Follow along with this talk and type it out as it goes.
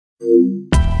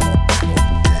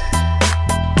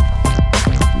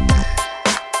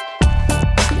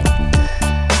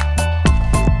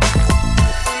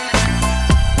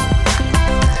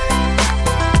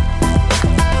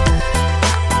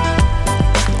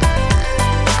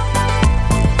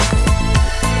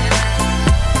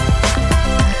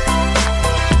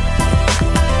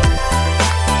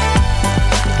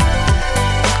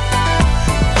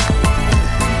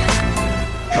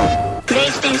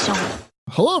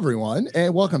Hello, everyone,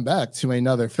 and welcome back to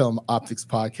another Film Optics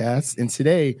podcast. And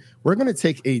today, we're going to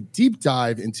take a deep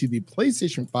dive into the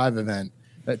PlayStation 5 event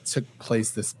that took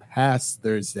place this past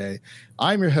Thursday.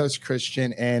 I'm your host,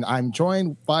 Christian, and I'm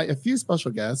joined by a few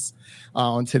special guests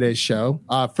on today's show.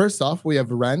 First off, we have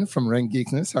Ren from Ren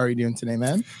Geekness. How are you doing today,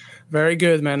 man? Very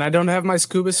good, man. I don't have my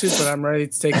scuba suit, but I'm ready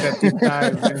to take that deep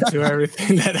dive into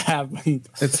everything that happened.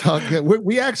 It's all good.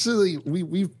 We actually,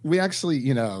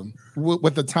 you know,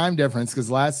 with the time difference,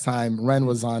 because last time Ren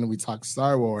was on and we talked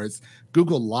Star Wars,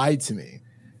 Google lied to me.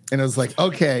 And it was like,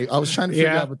 okay, I was trying to figure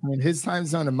out between his time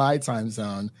zone and my time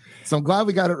zone. So I'm glad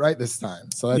we got it right this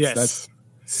time. So that's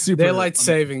super. Daylight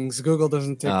savings. Google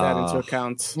doesn't take that into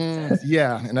account.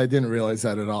 Yeah, and I didn't realize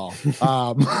that at all.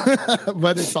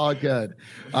 But it's all good.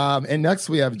 And next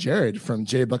we have Jared from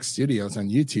JBuck Studios on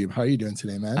YouTube. How are you doing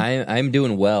today, man? I'm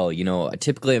doing well. You know,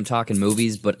 typically I'm talking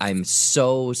movies, but I'm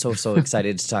so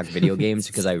excited to talk video games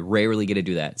because I rarely get to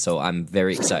do that. So I'm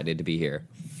very excited to be here.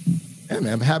 Yeah,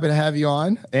 man, I'm happy to have you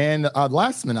on. And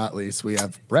last but not least, we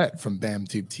have Brett from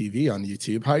BamTube TV on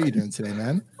YouTube. How are you doing today,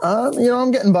 man?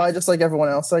 I'm getting by just like everyone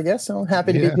else, I guess. I'm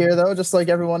happy to be here, though, just like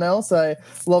everyone else. I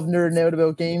love nerding out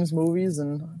about games, movies,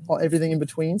 and everything in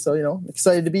between. So,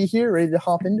 excited to be here, ready to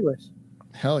hop into it.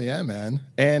 Hell yeah, man.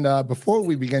 And before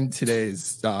we begin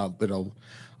today's little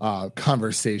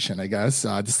conversation, I guess,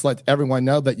 just let everyone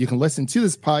know that you can listen to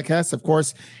this podcast, of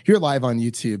course, here live on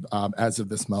YouTube as of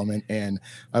this moment. And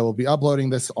I will be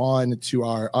uploading this on to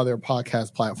our other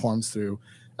podcast platforms through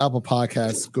Apple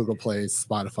Podcasts, Google Play,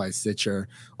 Spotify, Stitcher,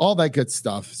 all that good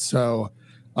stuff. So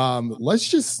let's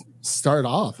just start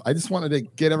off. I just wanted to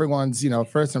get everyone's,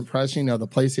 first impression. The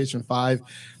PlayStation 5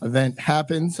 event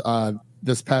happened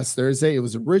this past Thursday. It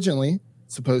was originally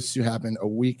supposed to happen a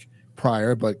week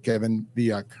prior, but given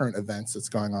the current events that's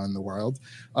going on in the world,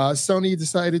 Sony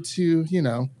decided to,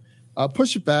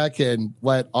 push it back and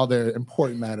let other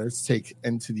important matters take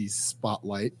into the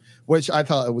spotlight, which I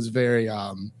thought it was very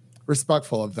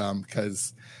respectful of them,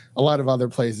 because a lot of other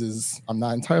places I'm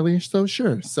not entirely so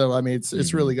sure. So, I mean,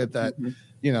 it's really good that,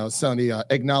 Sony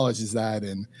acknowledges that.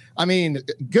 And I mean,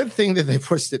 good thing that they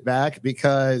pushed it back,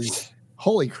 because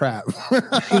holy crap.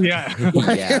 Yeah.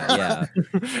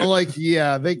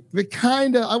 They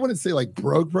kind of, I wouldn't say like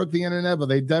broke the internet, but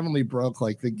they definitely broke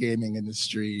like the gaming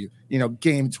industry,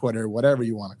 game Twitter, whatever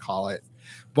you want to call it.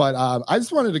 But I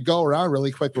just wanted to go around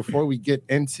really quick before we get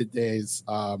into today's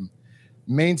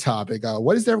main topic.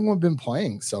 What has everyone been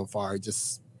playing so far?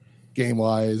 Just game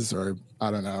wise, or I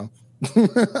don't know.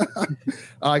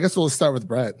 I guess we'll start with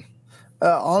Brett.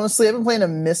 Honestly, I've been playing a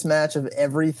mismatch of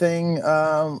everything.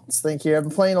 Let's think here. I've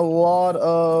been playing a lot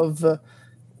of,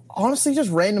 honestly,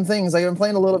 just random things. Like I've been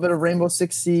playing a little bit of Rainbow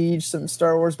Six Siege, some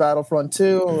Star Wars Battlefront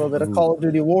 2, a little bit of Call of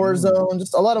Duty Warzone,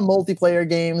 just a lot of multiplayer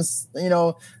games.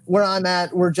 Where I'm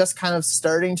at, we're just kind of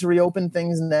starting to reopen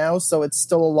things now. So it's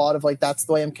still a lot of that's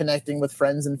the way I'm connecting with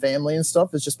friends and family and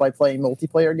stuff, is just by playing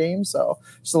multiplayer games. So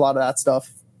just a lot of that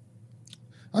stuff.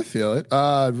 I feel it.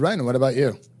 Ryan, what about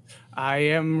you? I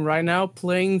am right now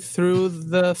playing through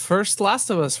the first Last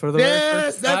of Us for the very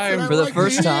first time. For the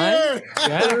first time?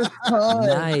 Yeah.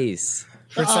 Nice.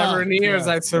 For 7 years,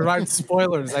 I've survived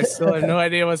spoilers. I still have no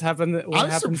idea what's happened.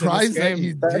 I'm surprised that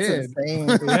you did. Insane.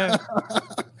 Yeah.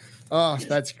 Oh,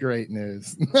 that's great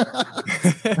news.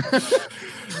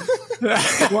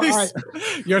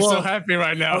 You're so happy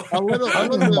right now. a little bit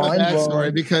of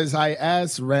backstory, because I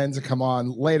asked Ren to come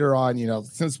on later on.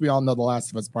 Since we all know The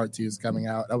Last of Us Part 2 is coming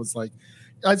out, I was like,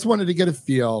 I just wanted to get a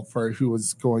feel for who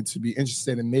was going to be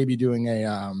interested in maybe doing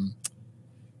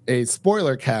a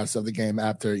spoiler cast of the game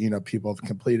after people have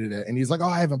completed it. And he's like, oh,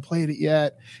 I haven't played it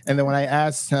yet. And then when I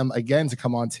asked him again to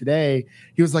come on today,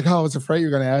 he was like, oh, I was afraid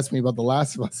you're going to ask me about The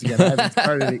Last of Us again. I haven't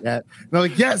started it yet. And I'm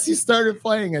like, yes, you started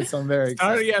playing it, so I'm very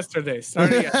excited.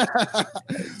 Started yesterday.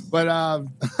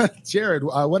 But Jared,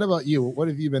 what about you? What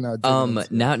have you been doing?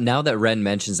 Now that Ren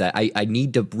mentions that, I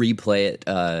need to replay it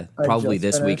probably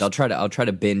this week. I'll try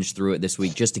to binge through it this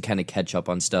week just to kind of catch up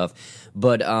on stuff.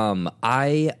 But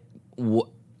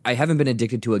I haven't been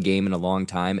addicted to a game in a long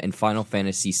time, and Final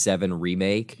Fantasy VII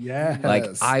Remake.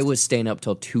 Yes. I was staying up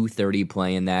till 2:30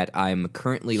 playing that. I'm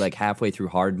currently halfway through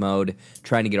hard mode,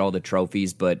 trying to get all the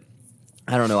trophies, but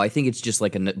I don't know. I think it's just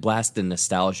like a blast of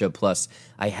nostalgia. Plus,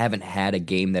 I haven't had a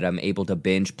game that I'm able to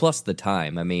binge. Plus, the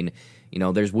time. I mean,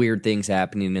 there's weird things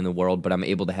happening in the world, but I'm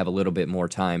able to have a little bit more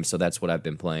time. So that's what I've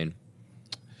been playing.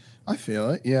 I feel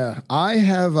it. Yeah, I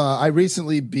have. I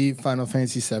recently beat Final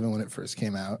Fantasy VII when it first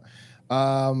came out.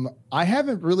 I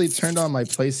haven't really turned on my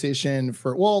PlayStation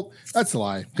well, that's a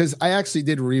lie, because I actually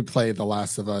did replay The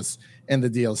Last of Us and the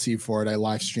DLC for it. I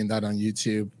live streamed that on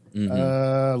YouTube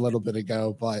a little bit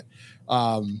ago. But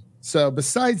so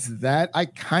besides that, I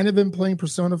kind of been playing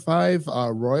Persona 5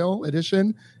 Royal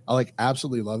Edition. I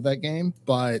absolutely love that game.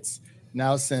 But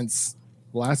now since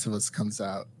Last of Us comes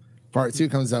out, Part 2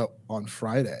 comes out on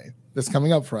Friday. This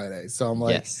coming up Friday. So I'm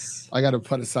like, yes. I got to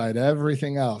put aside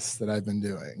everything else that I've been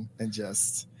doing and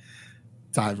just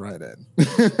dive right in.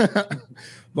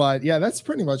 But yeah, that's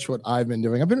pretty much what I've been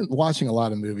doing. I've been watching a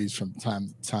lot of movies from time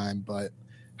to time, but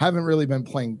haven't really been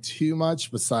playing too much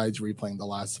besides replaying The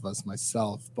Last of Us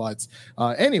myself. But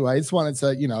anyway, I just wanted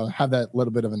to, have that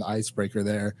little bit of an icebreaker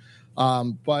there.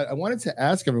 But I wanted to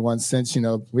ask everyone, since, we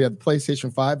have the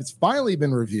PlayStation 5, it's finally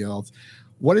been revealed.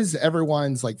 What is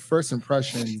everyone's first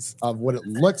impressions of what it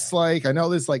looks like? I know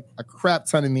there's a crap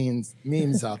ton of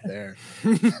memes out there.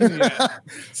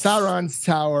 Sauron's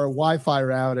Tower, Wi-Fi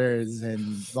routers,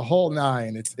 and the whole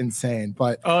nine. It's insane.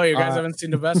 But you guys haven't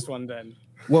seen the best one then.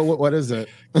 What is it?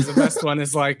 The best one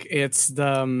is it's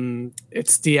the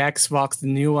Xbox, the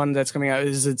new one that's coming out.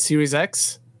 Is it Series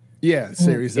X? Yeah,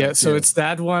 Series X. Yeah, so it's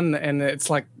that one, and it's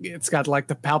got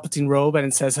the Palpatine robe, and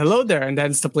it says "Hello there," and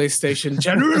then it's the PlayStation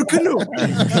General Canoe.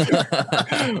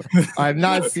 I've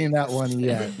not seen that one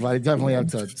yet, but I definitely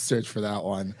have to search for that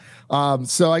one.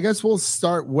 So I guess we'll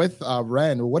start with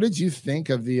Ren. What did you think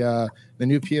of the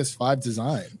new PS5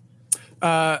 design?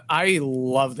 I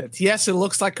loved it. Yes, it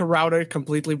looks like a router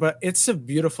completely, but it's a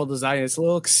beautiful design. It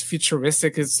looks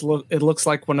futuristic. It looks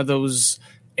like one of those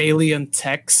alien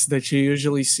techs that you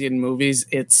usually see in movies.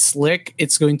 It's slick.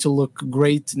 It's going to look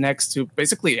great next to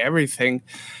basically everything.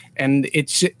 And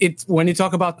it's when you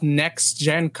talk about next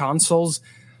gen consoles,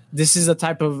 this is the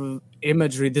type of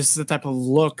imagery, this is the type of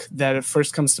look that it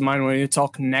first comes to mind when you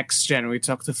talk next gen. We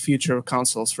talk the future of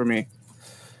consoles for me.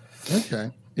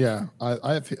 Okay. Yeah,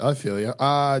 I feel you.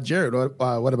 Jared,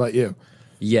 what about you?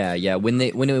 Yeah. When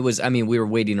it was, we were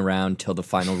waiting around till the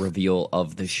final reveal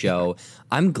of the show.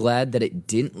 I'm glad that it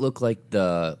didn't look like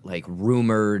the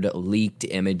rumored leaked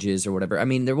images or whatever.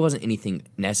 There wasn't anything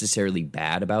necessarily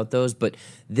bad about those, but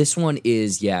this one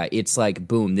is, it's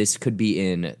boom, this could be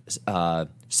in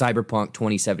Cyberpunk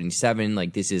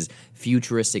 2077. This is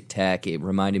futuristic tech. It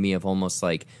reminded me of almost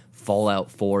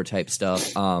Fallout 4 type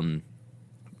stuff.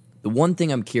 The one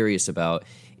thing I'm curious about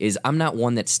is I'm not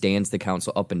one that stands the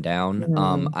console up and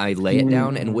down. I lay it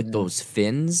down, and with those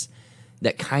fins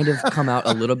that kind of come out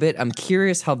a little bit, I'm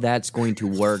curious how that's going to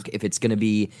work, if it's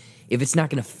not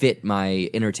going to fit my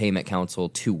entertainment console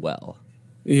too well.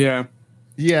 Yeah.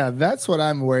 Yeah, that's what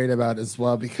I'm worried about as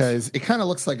well, because it kind of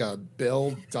looks like a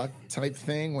Bill Duck type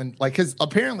thing because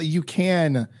apparently you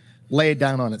can lay it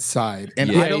down on its side.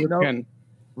 And I don't know. Can.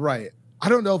 Right. I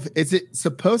don't know is it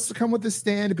supposed to come with a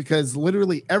stand, because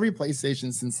literally every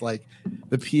PlayStation since the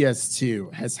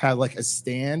PS2 has had a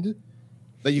stand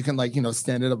that you can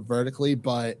stand it up vertically,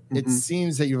 but it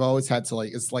seems that you've always had to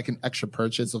it's an extra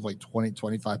purchase of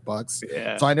 $20-25.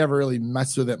 Yeah. So I never really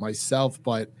messed with it myself,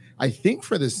 but I think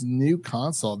for this new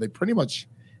console they pretty much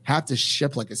have to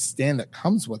ship a stand that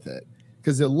comes with it,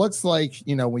 because it looks when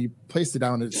you place it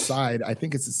down its side, I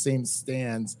think it's the same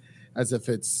stands as if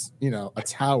it's a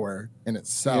tower in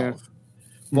itself.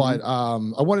 Yeah. But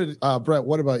I wanted Brett,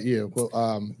 what about you?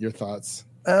 Your thoughts?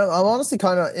 I'm honestly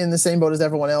kind of in the same boat as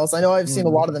everyone else. I know I've seen a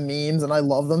lot of the memes and I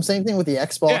love them. Same thing with the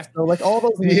Xbox. Yeah. So all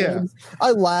those memes,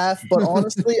 I laugh, but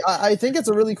honestly, I think it's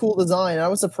a really cool design. I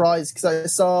was surprised because I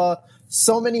saw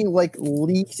so many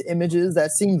leaked images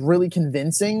that seemed really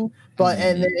convincing, but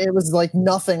and it was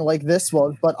nothing like this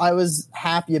was. But I was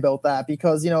happy about that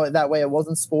because that way it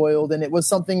wasn't spoiled, and it was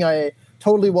something I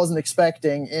totally wasn't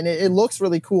expecting, and it looks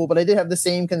really cool. But I did have the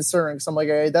same concern because I'm like,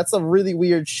 hey, that's a really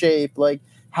weird shape.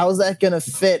 How's that gonna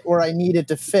fit where I need it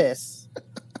to fit?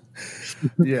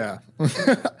 Yeah.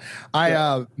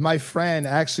 My friend,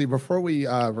 actually, before we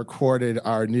recorded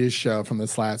our news show from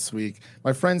this last week,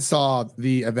 my friend saw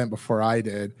the event before I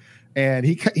did, and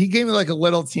he gave me a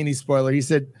little teeny spoiler. He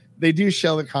said they do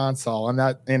show the console.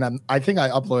 I think I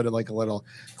uploaded a little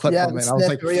clip from it. I was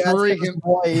freaking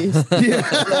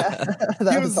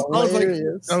yeah.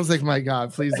 I was like, my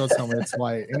God, please don't tell me it's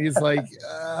white. And he's like,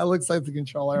 it looks like the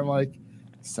controller. I'm like,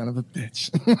 son of a bitch.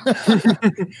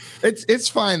 It's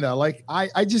fine though.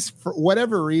 I just, for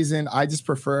whatever reason, I just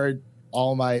preferred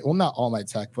not all my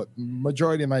tech, but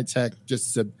majority of my tech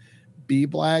just to be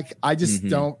black. I just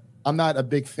I'm not a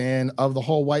big fan of the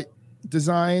whole white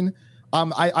design.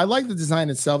 I like the design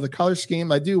itself, the color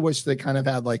scheme. I do wish they kind of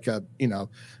had like a,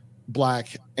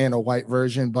 black and a white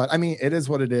version, but I mean, it is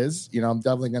what it is. I'm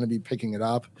definitely going to be picking it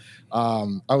up.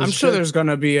 I'm sure there's going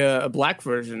to be a black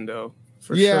version though.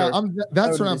 For sure.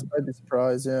 I'd be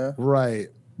surprised. Yeah. Right.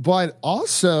 But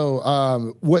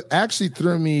also, what actually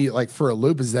threw me like for a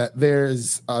loop is that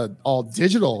there's all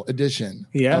digital edition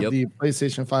of the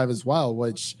PlayStation 5 as well,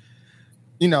 which,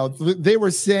 they were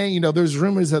saying, there's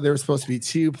rumors that there were supposed to be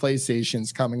 2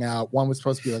 PlayStations coming out. One was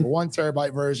supposed to be like a 1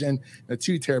 terabyte version, and a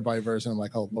 2 terabyte version. I'm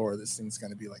like, oh Lord, this thing's going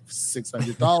to be like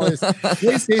 $600.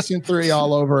 PlayStation 3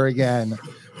 all over again.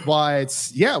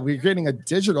 But yeah, we're getting a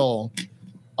digital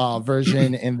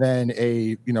version and then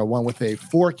a one with a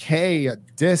 4K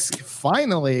disc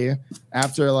finally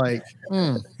after like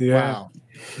wow.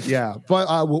 Yeah.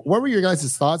 But what were your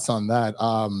guys' thoughts on that?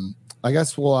 I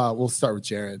guess we'll start with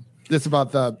Jared. It's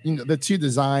about the 2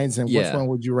 designs and which one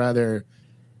would you rather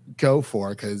go for?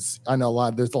 Because I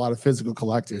know there's a lot of physical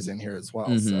collectors in here as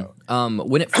well. So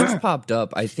when it first popped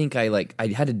up, I think I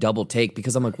had to double take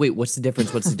because I'm like, wait, what's the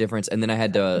difference? And then I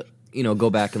had to go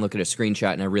back and look at a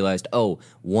screenshot, and I realized,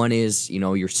 one is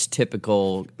your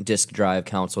typical disk drive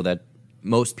console that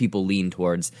most people lean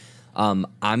towards.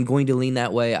 I'm going to lean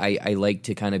that way. I like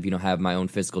to kind of have my own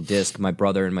physical disc. My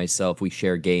brother and myself, we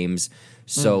share games,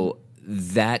 so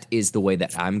that is the way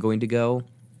that I'm going to go.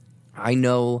 I don't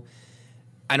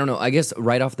know. I guess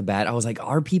right off the bat, I was like,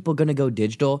 are people going to go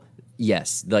digital?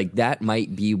 Yes. Like that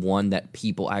might be one that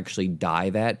people actually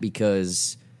dive at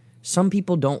because some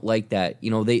people don't like that.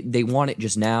 They want it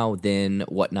just now, then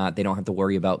whatnot. They don't have to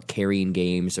worry about carrying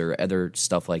games or other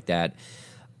stuff like that.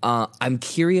 I'm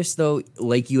curious though,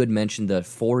 like you had mentioned, the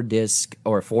 4-disc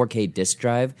or 4K disc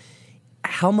drive.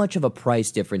 How much of a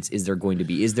price difference is there going to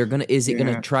be? Is it going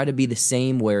to try to be the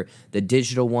same where the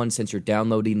digital one, since you're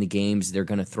downloading the games, they're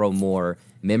going to throw more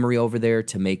memory over there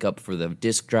to make up for the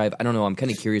disc drive? I don't know. I'm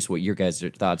kind of curious what your guys'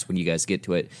 thoughts when you guys get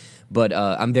to it. But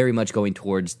I'm very much going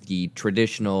towards the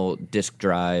traditional disc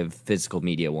drive physical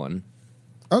media one.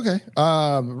 Okay.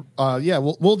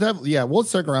 We'll definitely we'll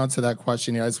circle around to that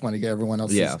question here. I just want to get everyone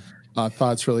else's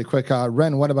thoughts really quick.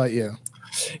 Ren, what about you?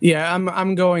 Yeah,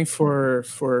 I'm going for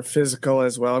physical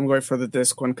as well. I'm going for the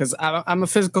disc one because I'm a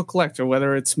physical collector.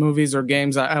 Whether it's movies or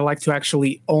games, I like to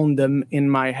actually own them in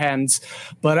my hands.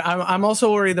 But I'm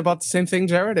also worried about the same thing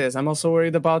Jared is. I'm also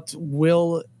worried about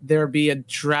will there be a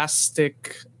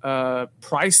drastic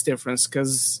price difference?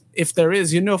 Because if there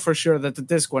is, for sure that the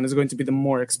disc one is going to be the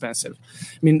more expensive.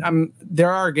 I mean,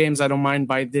 there are games I don't mind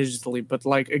buy digitally, but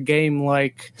like a game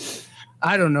like,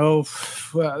 I don't know,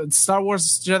 Star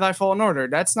Wars Jedi Fallen Order.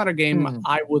 That's not a game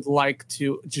I would like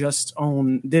to just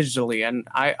own digitally. And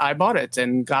I bought it.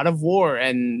 And God of War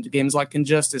and games like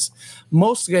Injustice.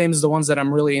 Most games, the ones that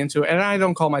I'm really into, and I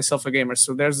don't call myself a gamer,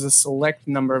 so there's a select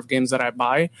number of games that I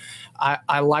buy.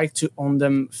 I like to own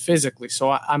them physically.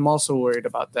 So I'm also worried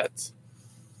about that.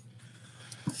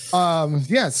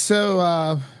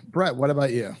 So Brett, what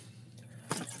about you?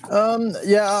 I'm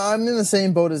in the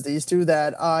same boat as these two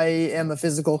that I am a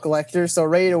physical collector. So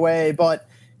right away, but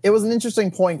it was an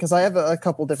interesting point because I have a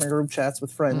couple different group chats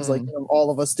with friends, like all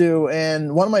of us do.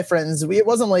 And one of my friends, it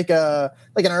wasn't like an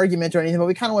argument or anything, but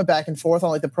we kind of went back and forth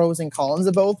on like the pros and cons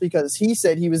of both because he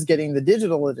said he was getting the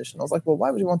digital edition. I was like, well,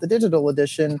 why would you want the digital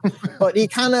edition? But he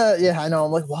kind of, I know.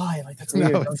 I'm like, why? Like that's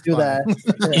weird. Don't do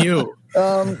that. You.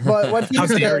 But what he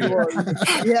said was,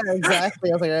 exactly.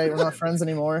 I was like, hey, we're not friends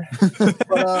anymore.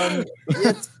 But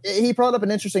he brought up an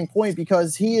interesting point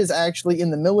because he is actually in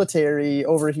the military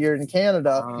over here in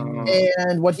Canada.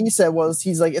 And what he said was,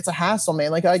 he's like, it's a hassle,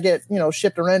 man. Like I get,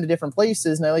 shipped around to different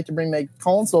places and I like to bring my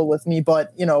console with me,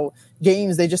 but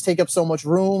games, they just take up so much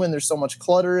room and there's so much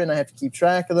clutter and I have to keep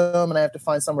track of them and I have to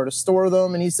find somewhere to store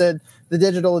them. And he said the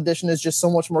digital edition is just so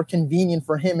much more convenient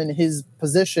for him in his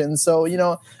position. So,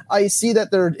 I see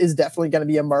that there is definitely going to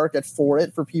be a market for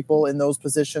it for people in those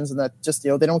positions and that just, they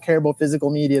don't care about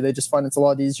physical media. They just find it's a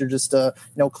lot easier just to,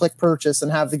 click purchase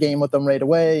and have the game with them right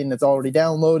away and it's already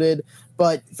downloaded.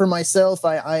 But for myself,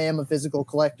 I am a physical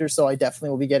collector, so I definitely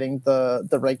will be getting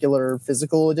the regular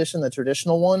physical edition, the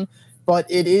traditional one. But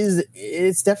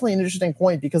it's definitely an interesting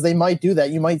point because they might do that.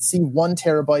 You might see 1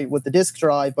 terabyte with the disk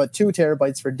drive, but 2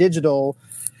 terabytes for digital.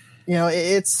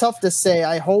 It's tough to say.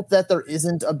 I hope that there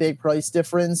isn't a big price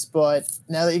difference, but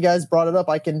now that you guys brought it up,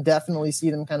 I can definitely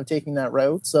see them kind of taking that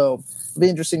route. So it'll be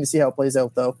interesting to see how it plays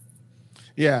out, though.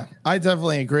 Yeah, I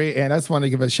definitely agree. And I just want to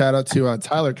give a shout out to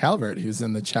Tyler Calvert, who's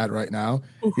in the chat right now.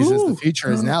 He says the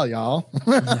future is now, y'all.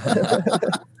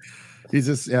 He's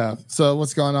just So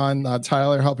what's going on,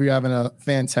 Tyler? Hope you're having a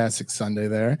fantastic Sunday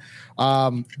there.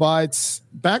 But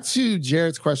back to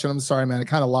Jared's question. I'm sorry, man. I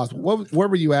kind of lost. What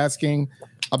were you asking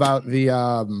about the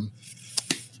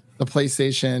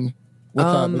PlayStation with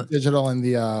the digital and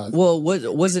the? Well,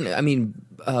 wasn't I mean,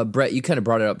 Brett, you kind of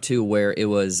brought it up too, where it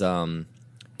was.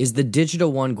 Is the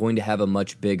digital one going to have a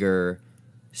much bigger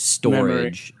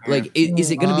storage? Memory. Like,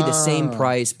 is it going to be the same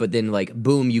price, but then like,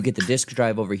 boom, you get the disk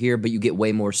drive over here, but you get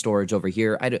way more storage over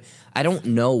here? I don't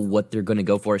know what they're going to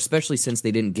go for, especially since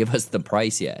they didn't give us the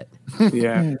price yet.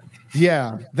 Yeah.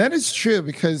 Yeah, that is true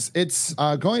because it's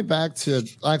going back to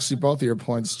actually both of your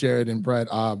points, Jared and Brett.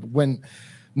 When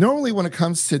it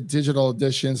comes to digital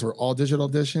editions or all digital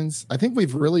editions, I think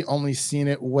we've really only seen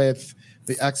it with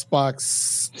the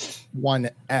Xbox One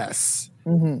S.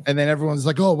 And then everyone's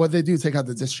like, oh, what'd they do? Take out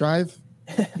the disk drive?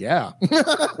 Yeah.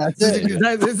 That's it.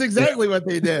 That's exactly what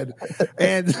they did.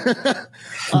 And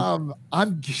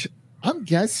I'm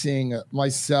guessing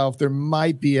myself there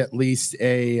might be at least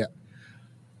it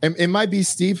might be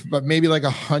steep, but maybe like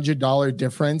 $100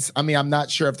 difference. I mean, I'm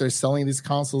not sure if they're selling these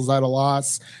consoles at a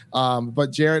loss.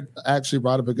 But Jared actually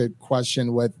brought up a good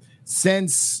question with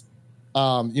since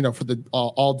for the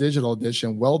all digital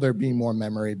edition, will there be more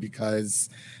memory? Because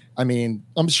I mean,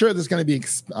 I'm sure there's going to be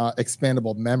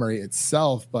expandable memory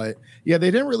itself, but yeah, they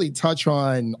didn't really touch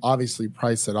on obviously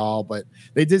price at all, but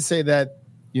they did say that,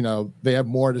 they have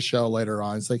more to show later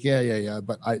on. It's like, yeah.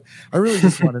 But I really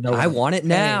just want to know. I want it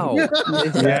now.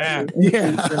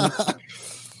 Yeah.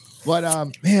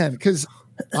 But man, because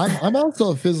I'm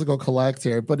also a physical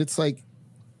collector, but it's like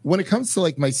when it comes to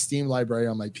like my Steam library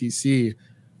on my PC,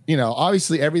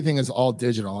 obviously everything is all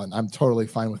digital, and I'm totally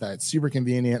fine with that. It's super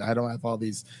convenient. I don't have all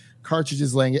these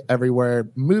cartridges laying everywhere.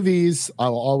 Movies, I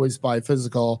will always buy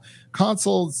physical.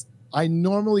 Consoles, I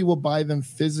normally will buy them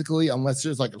physically unless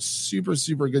there's like a super,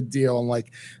 super good deal on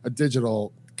like a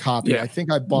digital copy. Yeah. I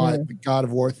think I bought God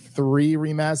of War 3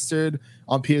 remastered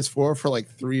on PS4 for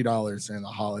like $3 during the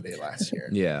holiday last year.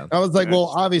 Yeah. I was like,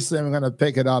 well, obviously I'm going to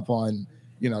pick it up on,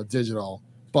 digital.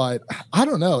 But I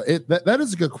don't know. That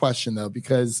is a good question though,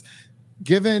 because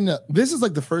given this is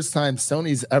like the first time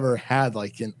Sony's ever had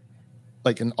like an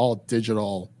all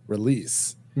digital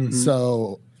release,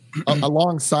 so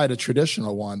alongside a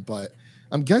traditional one, but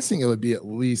I'm guessing it would be at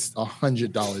least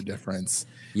 $100 difference.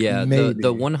 Yeah, the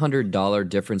 $100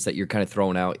 difference that you're kind of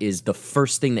throwing out is the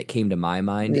first thing that came to my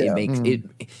mind. Yeah. It makes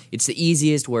it's the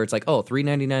easiest where it's like, oh,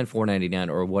 $3.99, $4.99,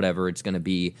 or whatever it's going to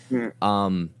be.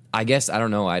 I guess I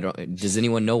don't know. Does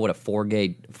anyone know what a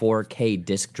 4K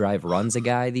disc drive runs a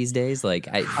guy these days? Like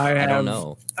I don't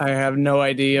know. I have no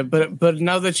idea. But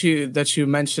now that you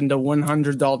mentioned the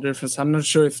 $100 difference, I'm not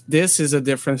sure if this is a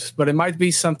difference, but it might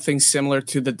be something similar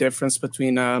to the difference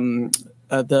between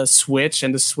the Switch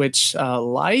and the Switch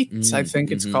Lite. I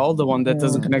think it's called, the one that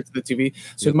doesn't connect to the TV.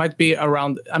 So it might be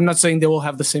around. I'm not saying they will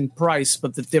have the same price,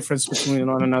 but the difference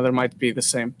between one another might be the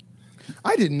same.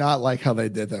 I did not like how they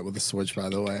did that with the Switch, by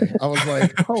the way. I was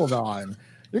like, hold on.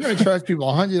 You're going to charge people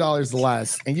 $100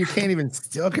 less, and you can't even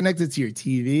still connect it to your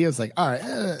TV. It's like, all right,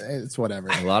 it's whatever.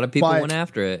 A lot of people went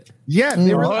after it. Yeah,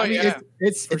 they really, yeah.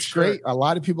 It's great. A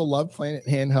lot of people love playing it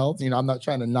handheld. I'm not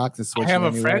trying to knock the Switch. I have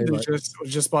a friend who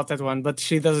just bought that one, but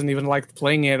she doesn't even like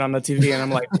playing it on the TV. And I'm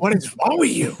like, what is wrong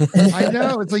with you? I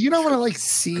know. It's like you don't want to like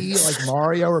see like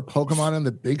Mario or Pokemon on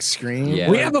the big screen. Yeah.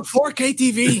 We have a 4K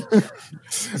TV.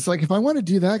 It's like if I want to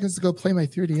do that, I can just go play my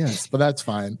 3DS, but that's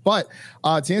fine. But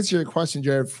to answer your question,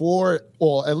 Jared,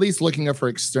 at least looking up for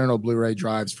external Blu-ray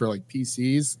drives for like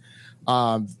PCs,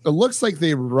 it looks like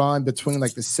they run between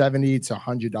like the $70 to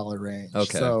 $100 range.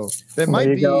 Okay, so there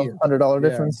might be $100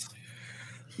 difference.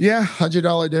 Yeah,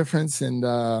 $100 difference, and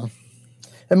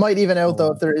it might even out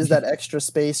though if there is that extra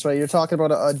space, right? You're talking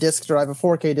about a disk drive, a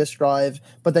 4K disk drive,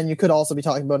 but then you could also be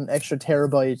talking about an extra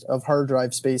terabyte of hard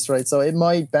drive space, right? So it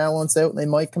might balance out, and they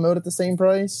might come out at the same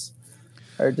price.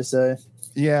 Hard to say.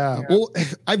 Yeah. Well,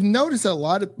 I've noticed that a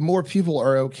lot more people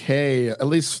are okay, at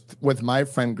least with my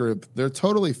friend group. They're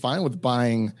totally fine with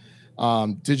buying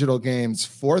digital games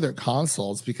for their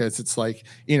consoles because it's like,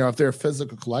 if they're a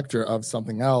physical collector of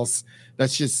something else,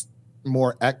 that's just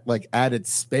more like added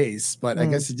space. But I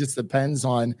guess it just depends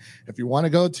on if you want to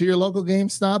go to your local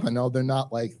GameStop. I know they're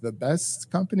not like the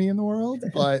best company in the world,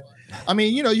 but I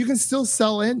mean, you can still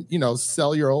sell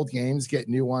your old games, get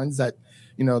new ones that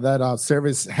that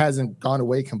service hasn't gone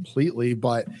away completely,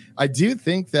 but I do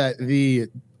think that the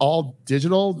all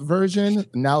digital version,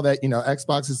 now that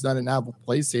Xbox has done it now with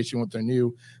PlayStation with their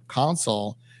new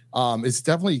console, it's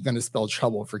definitely going to spell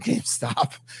trouble for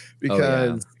GameStop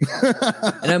because.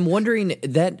 And I'm wondering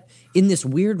that in this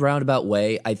weird roundabout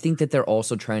way, I think that they're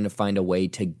also trying to find a way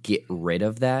to get rid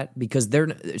of that because they're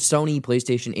Sony,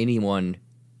 PlayStation, anyone,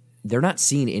 they're not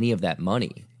seeing any of that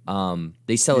money.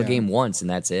 They sell a game once and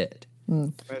that's it.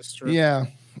 That's true. Yeah.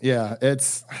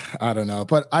 It's, I don't know,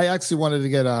 but I actually wanted to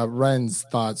get Ren's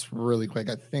thoughts really quick.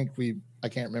 I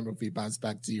can't remember if we bounced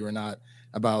back to you or not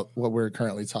about what we're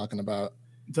currently talking about.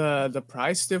 The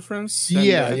price difference.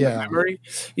 And the memory.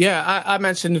 Yeah, I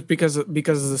mentioned it because of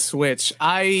the Switch.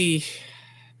 I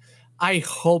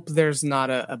hope there's not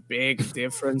a big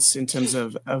difference in terms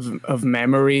of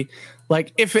memory.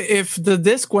 Like if the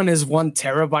disc one is 1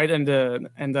 terabyte and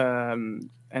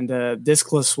the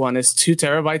discless one is 2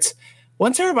 terabytes,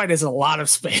 1 terabyte is a lot of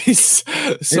space.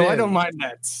 So I don't mind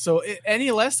that. So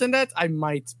any less than that, I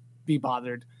might be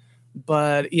bothered.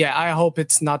 But yeah, I hope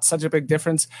it's not such a big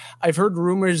difference. I've heard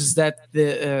rumors that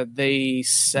they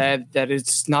said that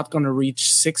it's not going to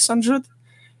reach 600.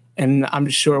 And I'm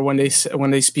sure when they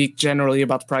speak generally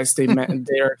about the price, they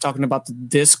are talking about the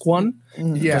disc one.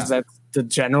 Because that's the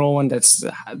general one. That's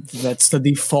the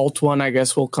default one, I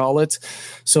guess we'll call it.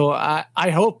 So I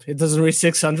hope it doesn't reach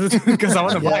 600 because I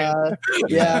want to buy it.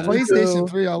 Yeah, PlayStation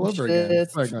 3 all over again.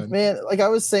 Man, like I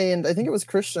was saying, I think it was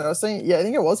Christian. I think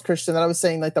it was Christian that I was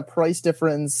saying like the price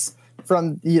difference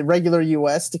from the regular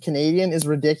US to Canadian is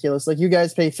ridiculous. Like you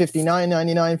guys pay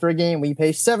 $59.99 for a game, we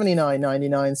pay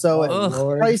 $79.99. So if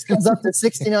the price comes up to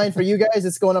 $69 for you guys,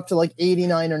 it's going up to like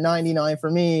 $89 or $99 for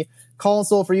me.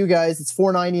 Console for you guys, it's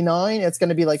 $4.99. It's going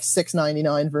to be like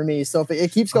 $6.99 for me. So if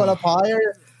it keeps going up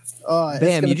higher,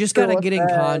 Bam, you just got to get in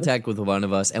contact with one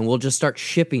of us and we'll just start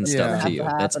shipping stuff to you.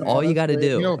 That's all you got to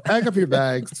do. You know, pack up your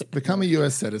bags, become a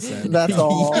U.S. citizen. That's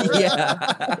all.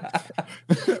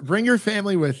 Bring your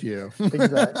family with you.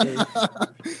 Exactly.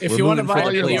 If you want to buy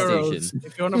it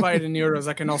in euros,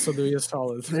 I can also do you a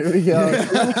solid. There we go.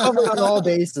 I'm covering on all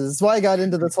bases. That's why I got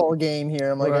into this whole game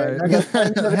here. I'm like,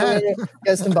 I you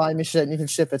guys can buy me shit and you can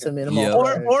ship it to me.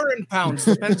 Or in pounds.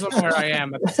 Depends on where I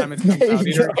am at the time it comes out.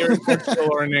 Either here in Portugal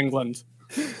or in England.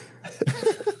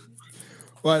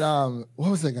 But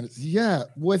what was I gonna say? Yeah,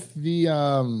 with the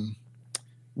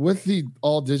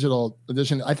all digital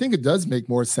edition, I think it does make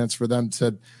more sense for them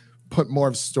to put more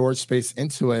of storage space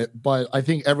into it. But I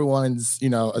think everyone's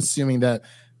assuming that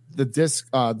the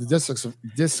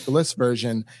discless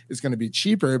version is going to be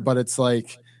cheaper. But it's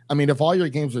like, I mean, if all your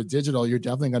games are digital, you're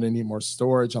definitely going to need more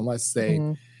storage unless they.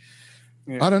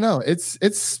 I don't know.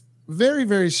 It's very,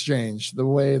 very strange the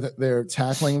way that they're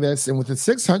tackling this. And with the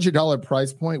 $600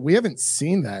 price point, we haven't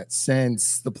seen that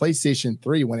since the PlayStation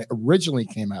 3 when it originally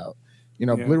came out.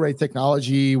 Blu-ray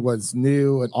technology was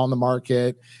new and on the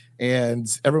market, and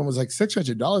everyone was like,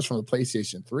 $600 from the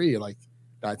PlayStation 3. Like,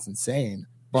 that's insane.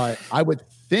 But I would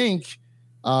think,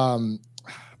 I'm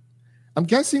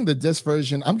guessing the disc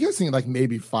version, I'm guessing like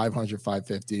maybe 500,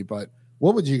 550. But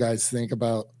what would you guys think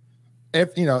about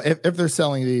if they're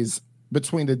selling these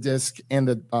between the disc and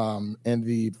the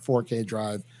 4K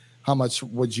drive? How much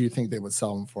would you think they would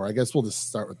sell them for? I guess we'll just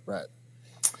start with Brett.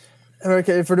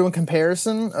 Okay, if we're doing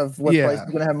comparison of what price is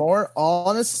going to have more,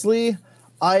 honestly,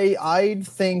 I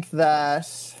think that,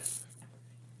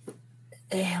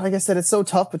 like I said, it's so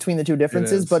tough between the two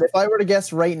differences. But if I were to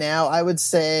guess right now, I would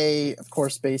say, of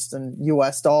course, based in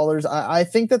US dollars, I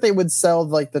think that they would sell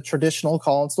like the traditional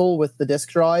console with the disc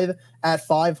drive at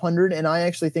 $500, and I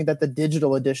actually think that the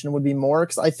digital edition would be more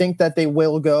because I think that they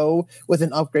will go with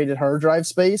an upgraded hard drive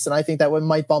space, and I think that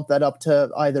might bump that up to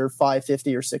either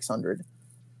 $550 or $600.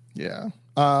 Yeah.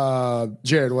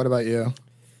 Jared, what about you?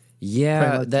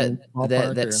 Yeah, that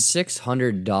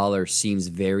 $600 seems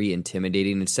very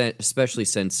intimidating, especially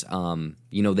since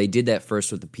they did that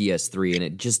first with the PS3 and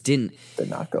it just did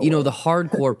not go. The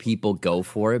hardcore people go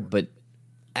for it, but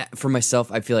for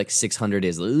myself, I feel like 600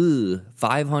 is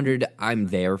 500. I'm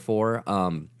there for.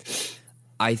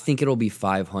 I think it'll be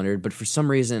 500, but for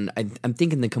some reason, I'm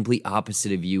thinking the complete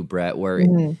opposite of you, Brett, where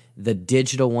the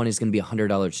digital one is going to be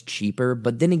 $100 cheaper.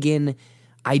 But then again,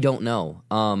 I don't know.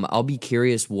 I'll be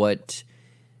curious what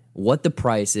the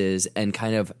price is and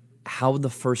kind of how the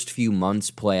first few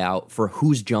months play out for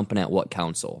who's jumping at what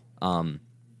console.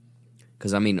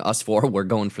 Because I mean, us four, we're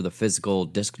going for the physical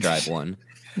disc drive one.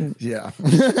 Yeah.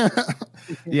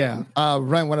 Yeah.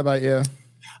 Ryan, what about you?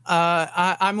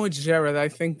 I'm with Jared. I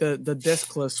think the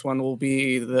discless one will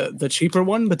be the cheaper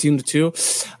one between the two.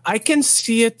 I can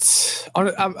see it.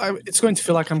 It's going to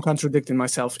feel like I'm contradicting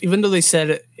myself, even though they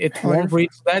said it won't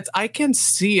reach that. I can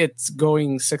see it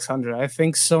going 600. I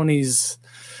think Sony's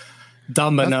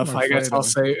dumb That's enough, what I'm I guess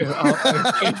afraid I'll of. say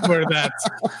I'll say for that.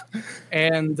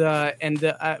 And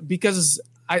because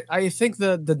I think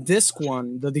the disc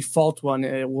one, the default one,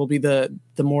 will be the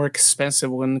more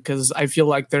expensive one, because I feel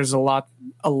like there's a lot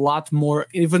more.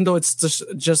 Even though it's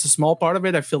just a small part of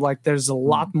it, I feel like there's a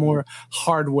lot more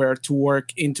hardware to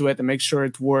work into it and make sure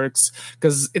it works,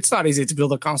 because it's not easy to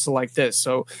build a console like this.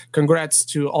 So congrats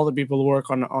to all the people who work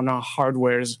on our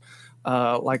hardwares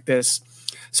like this.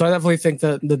 So I definitely think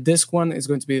that the disc one is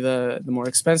going to be the more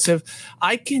expensive.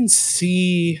 I can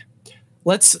see.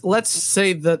 Let's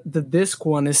say that the disc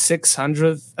one is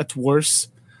 600 at worst.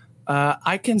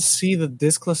 I can see the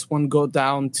discless one go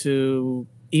down to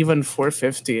even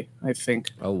 450, I think.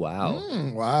 Oh wow.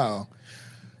 Wow.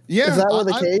 Yeah. If that were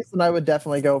the case, then I would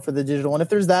definitely go for the digital one. If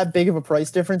there's that big of a price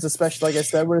difference, especially like I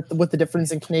said, with the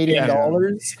difference in Canadian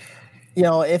dollars,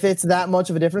 if it's that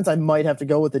much of a difference, I might have to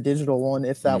go with the digital one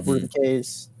if that were the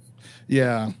case.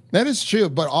 Yeah, that is true.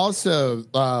 But also,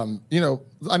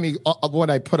 what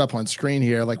I put up on screen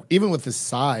here, like even with the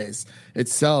size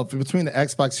itself, between the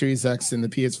Xbox Series X and the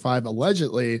PS5,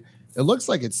 allegedly, it looks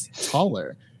like it's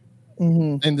taller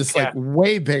and just like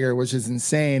way bigger, which is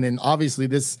insane. And obviously,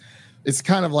 this is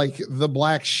kind of like the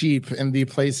black sheep in the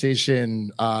PlayStation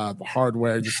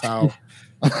hardware, just how.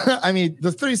 I mean,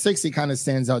 the 360 kind of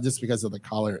stands out just because of the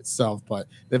color itself, but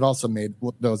they've also made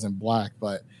those in black.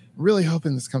 But really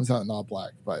hoping this comes out in all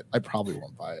black, but I probably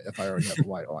won't buy it if I already have the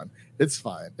white one. It's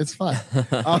fine.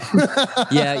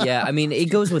 Yeah. I mean,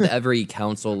 it goes with every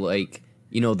console. Like,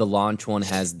 the launch one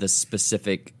has the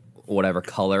specific whatever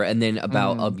color, and then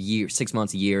about a year, 6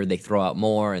 months, a year, they throw out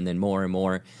more, and then more and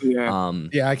more. Yeah,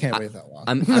 I can't wait that long.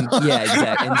 Yeah,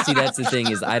 exactly. And see, that's the thing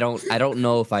is, I don't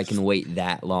know if I can wait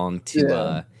that long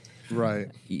to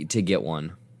to get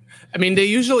one. I mean, they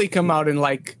usually come out in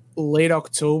like late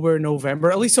October,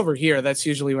 November, at least over here. That's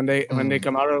usually when they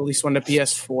come out, or at least when the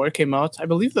PS4 came out. I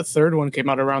believe the third one came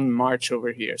out around March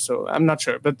over here, so I'm not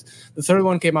sure. But the third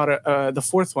one came out, the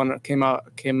fourth one came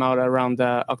out around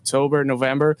October,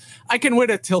 November. I can wait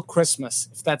until Christmas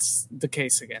if that's the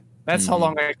case again. That's how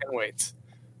long I can wait.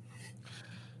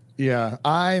 Yeah,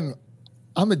 I'm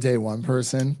a day one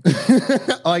person.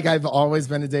 Like I've always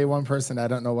been a day one person. I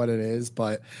don't know what it is,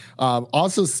 but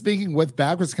also speaking with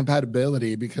backwards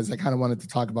compatibility, because I kind of wanted to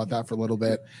talk about that for a little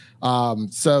bit.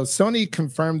 So Sony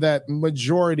confirmed that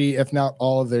majority, if not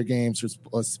all of their games are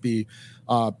supposed to be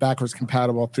backwards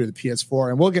compatible through the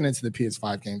PS4. And we'll get into the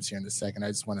PS5 games here in a second. I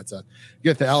just wanted to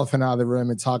get the elephant out of the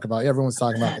room and talk about, everyone's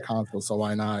talking about the console, so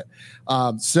why not?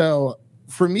 So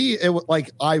for me,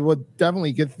 I would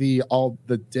definitely get the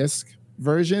disc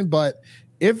version, but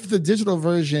if the digital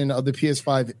version of the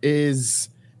PS5 is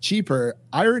cheaper,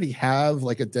 I already have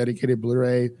like a dedicated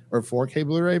Blu-ray or 4K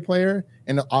Blu-ray player,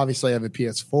 and obviously I have a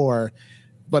PS4,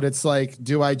 but it's like,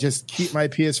 do I just keep my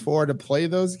PS4 to play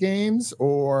those games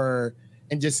and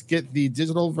just get the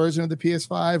digital version of the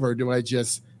PS5, or do I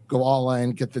just go all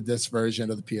in, get the disc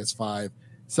version of the PS5,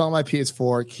 sell my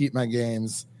PS4, keep my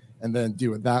games, and then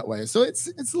do it that way? So it's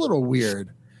a little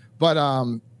weird, but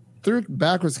through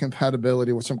backwards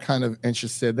compatibility, which I'm kind of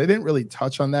interested. They didn't really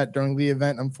touch on that during the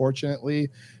event,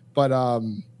 unfortunately. But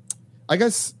I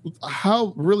guess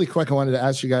really quick, I wanted to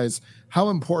ask you guys, how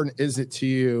important is it to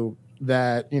you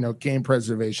that, game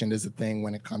preservation is a thing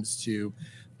when it comes to,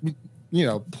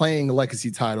 playing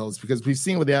legacy titles? Because we've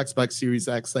seen with the Xbox Series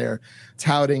X, they're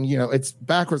touting, it's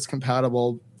backwards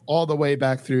compatible all the way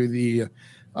back through the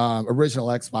original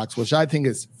Xbox, which I think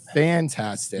is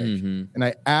fantastic, and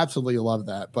I absolutely love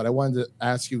that. But I wanted to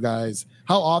ask you guys,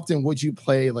 how often would you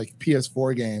play like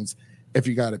PS4 games if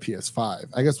you got a PS5?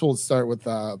 I guess we'll start with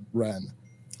Ren.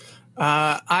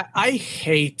 I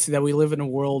hate that we live in a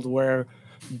world where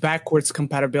backwards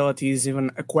compatibility is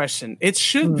even a question. It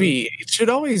should be. It should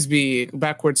always be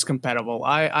backwards compatible.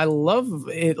 I love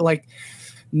it. Like,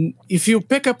 if you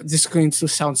pick up, this is going to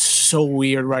sound so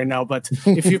weird right now, but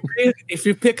if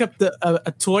you pick up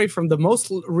a toy from the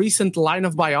most recent line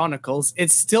of Bionicles,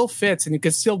 it still fits, and you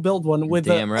can still buid one with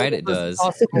it does.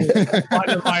 Line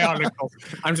of Bionicles.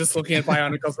 I'm just looking at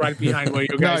Bionicles right behind where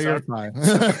you guys are. Fine.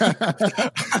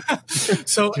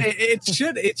 So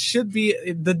it should be,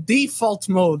 the default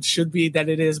mode should be that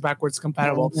it is backwards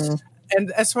compatible.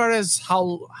 And as far as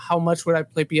how much would I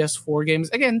play PS4 games,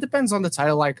 again, depends on the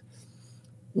title. Like,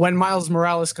 when Miles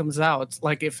Morales comes out,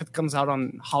 like if it comes out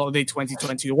on holiday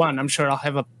 2021, I'm sure I'll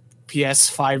have a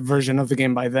PS5 version of the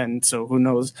game by then, so who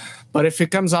knows. But if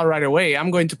it comes out right away, I'm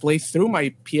going to play through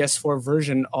my PS4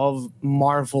 version of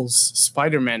Marvel's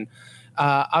Spider-Man.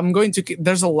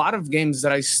 There's a lot of games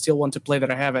that I still want to play that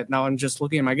I haven't. Now I'm just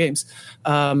looking at my games.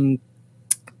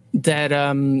 that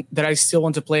I still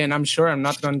want to play, and I'm sure I'm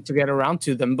not going to get around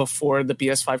to them before the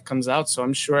PS5 comes out. So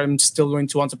I'm sure I'm still going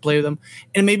to want to play them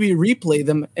and maybe replay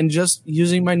them and just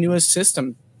using my newest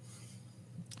system.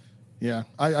 Yeah,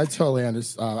 I totally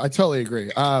understand. I totally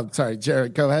agree. Sorry,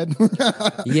 Jared, go ahead.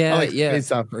 Yeah,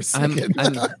 For a second.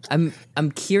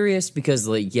 I'm curious because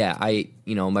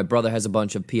my brother has a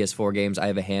bunch of PS4 games. I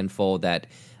have a handful that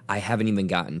I haven't even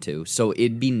gotten to. So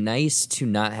it'd be nice to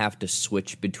not have to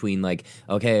switch between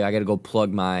okay, I got to go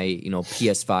plug my,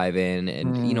 PS5 in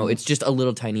and, it's just a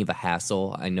little tiny of a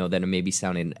hassle. I know that it may be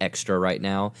sounding extra right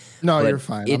now. No, you're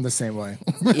fine. I'm the same way.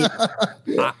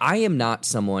 I am not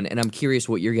someone, and I'm curious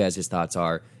what your guys' thoughts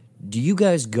are. Do you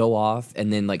guys go off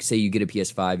and then say you get a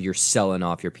PS5, you're selling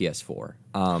off your PS4?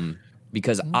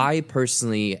 Because I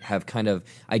personally have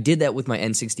I did that with my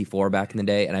N64 back in the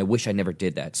day, and I wish I never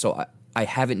did that. So I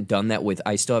haven't done that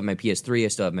I still have my PS3, I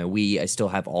still have my Wii, I still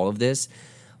have all of this.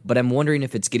 But I'm wondering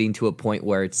if it's getting to a point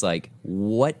where it's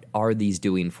what are these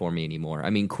doing for me anymore? I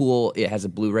mean, cool, it has a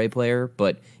Blu-ray player,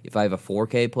 but if I have a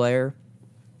 4K player,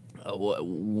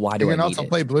 why do I need it? You can also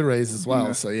play Blu-rays as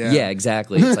well, so yeah. Yeah,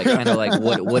 exactly.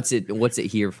 It's what's it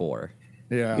here for?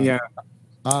 Yeah.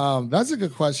 That's a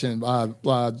good question.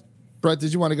 Brett,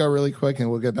 did you want to go really quick and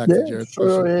we'll get back to Jared's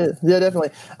question? Yeah, definitely.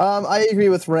 I agree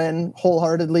with Ren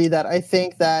wholeheartedly that I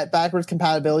think that backwards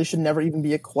compatibility should never even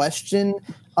be a question.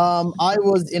 I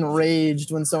was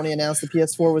enraged when Sony announced the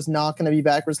PS4 was not going to be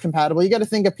backwards compatible. You got to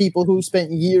think of people who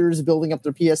spent years building up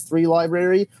their PS3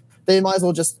 library. They might as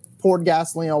well just poured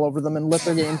gasoline all over them and lit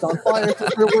their games on fire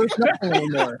because they're worth nothing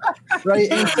anymore,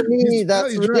 right? And to me,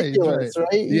 that's ridiculous,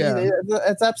 right? Yeah,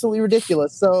 that's absolutely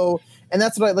ridiculous. So, and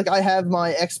that's what I have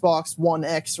my Xbox One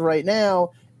X right now,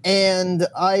 and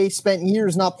I spent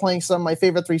years not playing some of my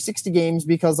favorite 360 games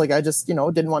because I just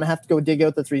didn't want to have to go dig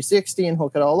out the 360 and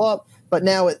hook it all up. But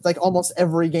now it's almost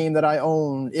every game that I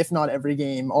own, if not every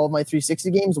game, all of my 360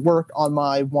 games work on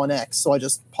my One X. So I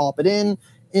just pop it in.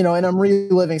 And I'm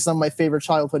reliving some of my favorite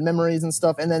childhood memories and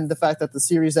stuff. And then the fact that the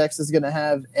Series X is going to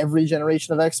have every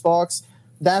generation of Xbox,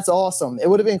 that's awesome. It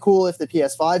would have been cool if the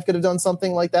PS5 could have done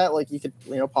something like that. You could,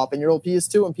 pop in your old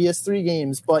PS2 and PS3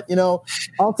 games. But,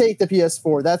 I'll take the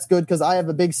PS4. That's good because I have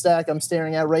a big stack I'm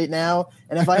staring at right now.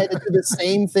 And if I had to do the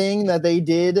same thing that they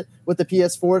did with the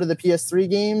PS4 to the PS3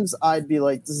 games, I'd be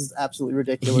like, this is absolutely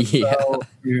ridiculous. Yeah.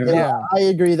 So, I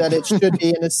agree that it should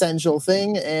be an essential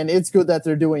thing. And it's good that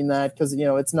they're doing that because,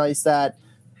 it's nice that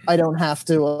I don't have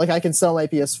to, I can sell my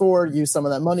PS4, use some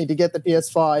of that money to get the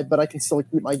PS5, but I can still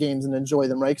keep my games and enjoy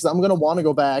them, right? Because I'm going to want to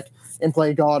go back and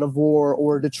play God of War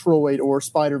or Detroit or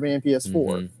Spider-Man PS4.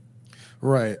 Mm-hmm.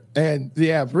 Right. And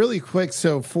yeah, really quick.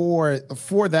 So for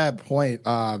that point,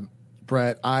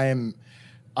 Brett, I'm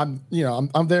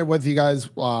there with you guys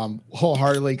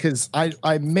wholeheartedly because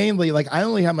I mainly I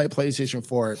only have my PlayStation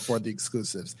 4 for the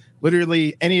exclusives.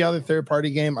 Literally any other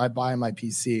third-party game I buy on my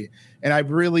PC. And I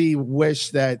really wish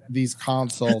that these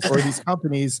consoles or these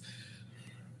companies,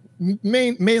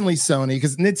 mainly Sony,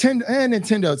 because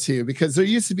Nintendo too, because there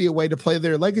used to be a way to play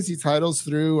their legacy titles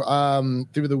through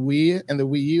the Wii and the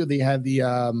Wii U. They had the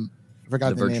I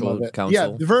forgot the name of it. Console.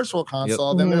 Yeah, the virtual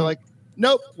console. Yep. Then they're like,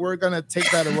 nope, we're gonna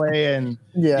take that away and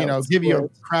give you a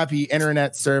crappy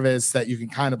internet service that you can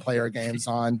kind of play our games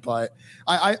on. But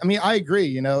I mean I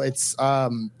agree. It's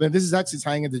this is actually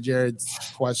tying into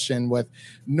Jared's question with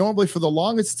normally for the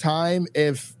longest time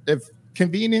if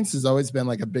convenience has always been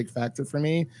a big factor for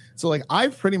me. So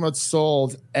I've pretty much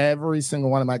sold every single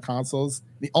one of my consoles.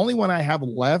 The only one I have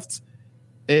left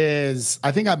is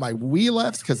I think I have my Wii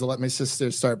left because I let my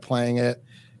sister start playing it.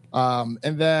 And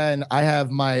then I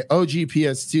have my OG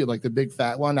PS2, the big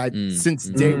fat one, since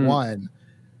day one.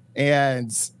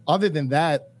 And other than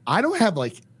that, I don't have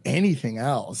anything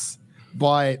else.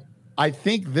 But I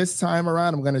think this time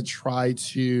around, I'm going to try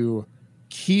to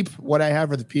keep what I have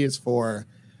for the PS4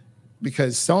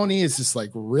 because Sony is just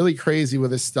really crazy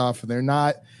with this stuff. And they're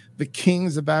not the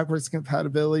kings of backwards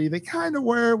compatibility. They kind of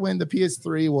were when the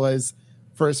PS3 was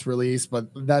first release, but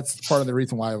that's part of the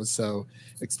reason why it was so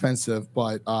expensive.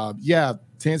 But to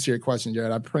answer your question,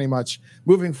 Jared, I'm pretty much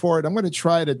moving forward. I'm going to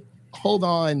try to hold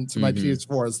on to my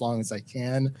PS4 as long as I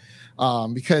can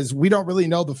because we don't really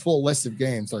know the full list of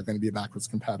games that are going to be backwards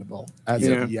compatible as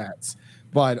of yet.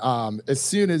 But as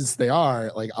soon as they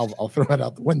are, I'll throw it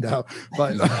out the window.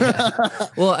 But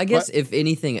well, I guess if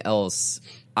anything else,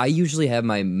 I usually have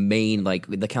my main,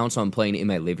 the console I'm playing in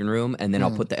my living room, and then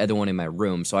I'll put the other one in my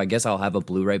room. So I guess I'll have a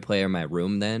Blu-ray player in my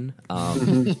room then.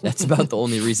 That's about the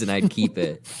only reason I'd keep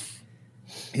it.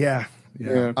 Yeah.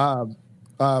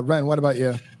 Ren, what about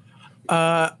you?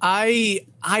 I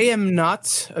am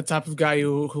not a type of guy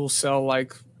who'll sell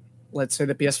let's say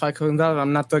the PS5 comes out,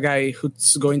 I'm not the guy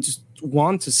who's going to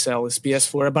want to sell his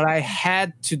PS4, but I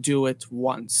had to do it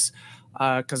once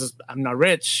because I'm not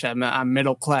rich. I'm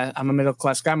middle class. I'm a middle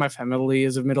class guy. My family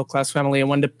is a middle class family. And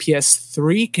when the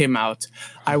PS3 came out,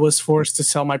 I was forced to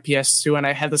sell my PS2, and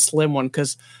I had a slim one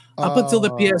because up until the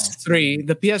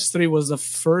PS3 was the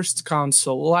first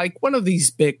console, like one of these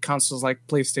big consoles like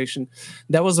PlayStation.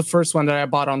 That was the first one that I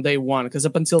bought on day one, because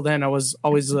up until then I was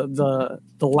always the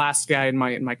last guy in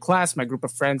my class, my group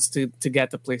of friends to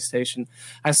get the PlayStation.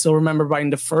 I still remember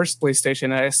buying the first PlayStation,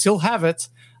 and I still have it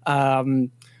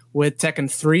with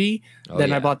Tekken 3.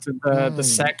 I bought the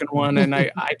second one, and I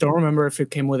don't remember if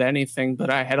it came with anything, but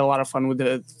I had a lot of fun with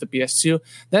the PS2.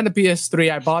 Then the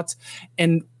PS3 I bought,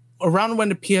 and around when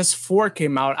the PS4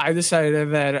 came out, I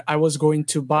decided that I was going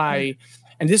to buy,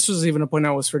 and this was even a point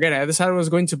I was forgetting, I decided I was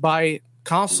going to buy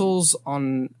consoles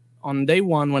on day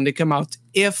one when they come out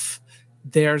if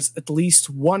there's at least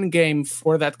one game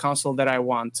for that console that I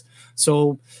want.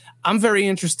 So I'm very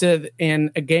interested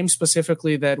in a game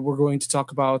specifically that we're going to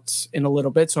talk about in a little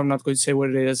bit, so I'm not going to say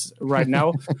what it is right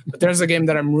now. But there's a game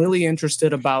that I'm really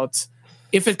interested about.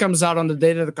 If it comes out on the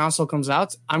day that the console comes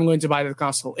out, I'm going to buy the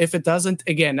console. If it doesn't,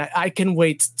 again, I can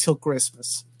wait till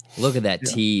Christmas. Look at that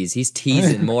tease. He's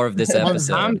teasing more of this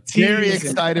episode. I'm very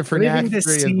excited for Knack 3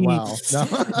 as well.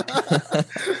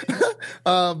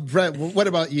 No. Brett, what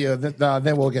about you?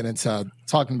 Then we'll get into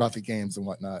talking about the games and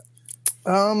whatnot.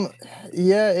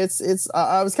 It's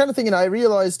I was kind of thinking, I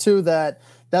realized too that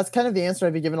that's kind of the answer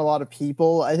I've been giving a lot of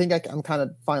people. I think I'm kind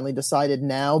of finally decided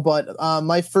now, but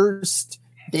my first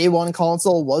day one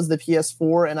console was the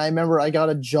PS4, and I remember I got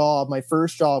a job, my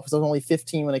first job, because I was only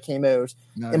 15 when it came out.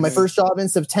 Nice. And my first job in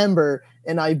September,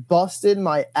 and I busted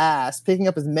my ass picking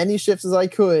up as many shifts as I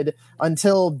could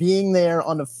until being there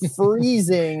on a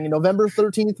freezing November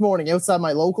 13th morning outside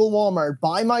my local Walmart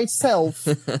by myself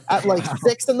at like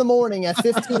 6 a.m. at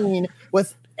 15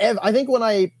 with I think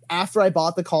after I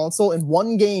bought the console and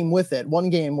one game,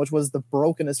 which was the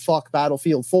broken as fuck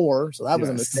Battlefield 4, so that was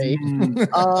a mistake.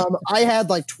 I had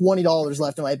like $20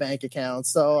 left in my bank account,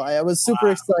 so I was super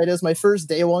excited. It was my first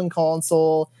day one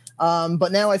console,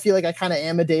 but now I feel like I kind of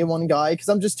am a day one guy because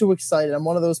I'm just too excited. I'm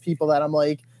one of those people that I'm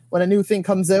like, when a new thing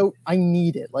comes out, I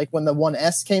need it. Like when the One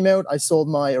S came out, I sold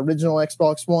my original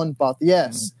Xbox One, bought the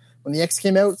S. When the X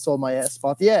came out, sold my S,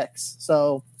 bought the X.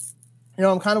 So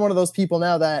I'm kind of one of those people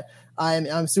now that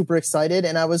I'm super excited,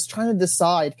 and I was trying to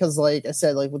decide because, like I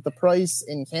said, like with the price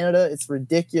in Canada, it's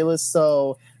ridiculous.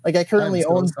 So, like, I currently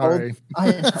own both.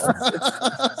 I know,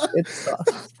 it's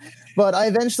tough. But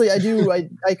I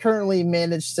currently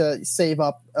managed to save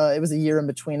up. It was a year in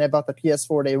between. I bought the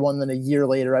PS4 day one, then a year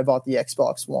later, I bought the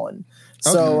Xbox One.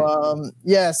 Okay. So,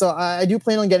 so I do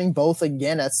plan on getting both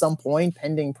again at some point,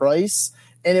 pending price.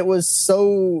 And it was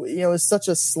it was such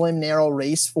a slim, narrow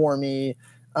race for me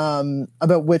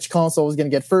about which console I was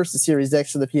going to get first, the Series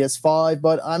X or the PS5.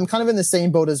 But I'm kind of in the same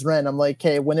boat as Ren. I'm like,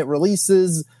 hey, when it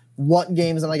releases, what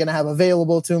games am I going to have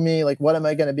available to me? Like, what am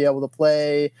I going to be able to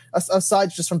play?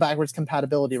 Aside just from backwards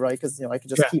compatibility, right? Because, I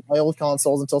could just keep my old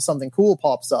consoles until something cool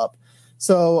pops up.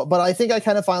 So, but I think I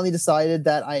kind of finally decided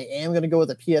that I am going to go with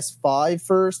the PS5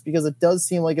 first because it does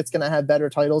seem like it's going to have better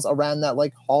titles around that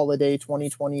like holiday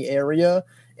 2020 area.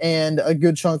 And a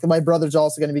good chunk of my brother's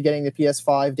also going to be getting the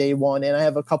PS5 day one. And I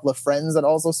have a couple of friends that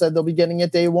also said they'll be getting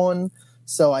it day one.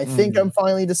 So I think I'm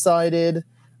finally decided.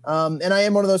 And I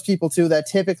am one of those people too that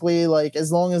typically, like,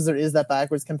 as long as there is that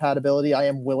backwards compatibility, I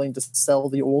am willing to sell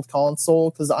the old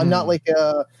console because I'm not like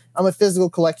I'm a physical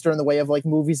collector in the way of like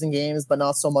movies and games, but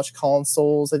not so much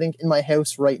consoles. I think in my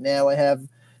house right now, I have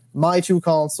my two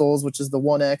consoles, which is the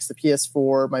One X, the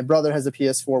PS4. My brother has a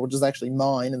PS4, which is actually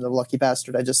mine, and the lucky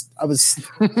bastard. I was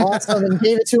awesome and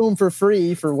gave it to him for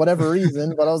free for whatever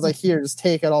reason, but I was like, here, just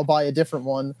take it. I'll buy a different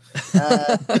one.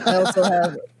 I also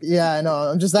have, I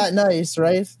know, I'm just that nice,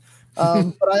 right?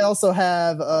 But I also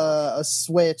have a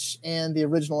Switch and the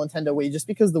original Nintendo Wii, just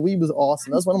because the Wii was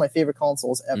awesome. That was one of my favorite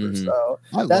consoles ever. So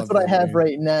that's what I have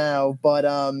right now. But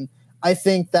I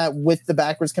think that with the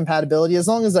backwards compatibility, as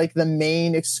long as like the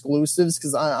main exclusives,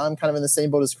 because I'm kind of in the same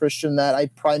boat as Christian, that I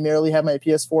primarily have my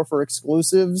PS4 for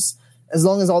exclusives. As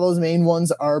long as all those main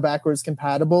ones are backwards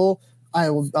compatible,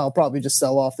 I'll probably just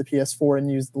sell off the PS4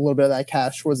 and use a little bit of that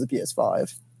cash towards the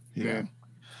PS5.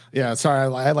 Yeah, sorry,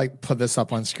 I like put this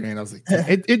up on screen. I was like,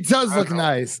 it does look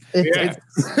nice. They did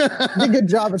a good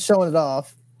job of showing it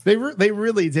off. They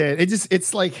really did.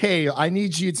 It's like, hey, I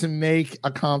need you to make a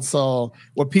console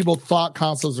what people thought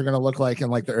consoles were going to look like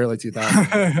in like the early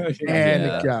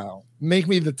 2000s. make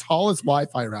me the tallest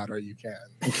Wi-Fi router you can.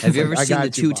 Have you ever I seen got the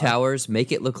you, two Bob. towers?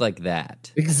 Make it look like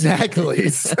that. Exactly.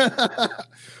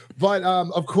 But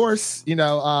of course,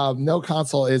 no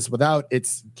console is without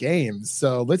its games.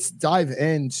 So let's dive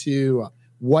into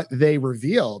what they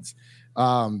revealed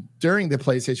during the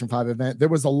PlayStation 5 event. There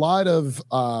was a lot of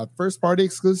first-party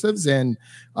exclusives, and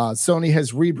Sony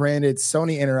has rebranded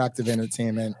Sony Interactive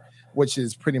Entertainment, which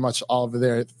is pretty much all of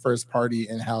their first-party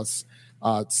in-house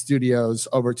studios,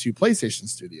 over to PlayStation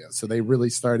Studios. So they really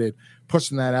started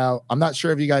pushing that out. I'm not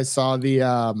sure if you guys saw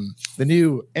the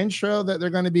new intro that they're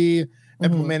going to be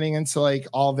implementing into like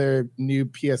all their new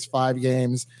PS5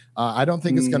 games. I don't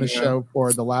think it's going to show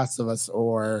for The Last of Us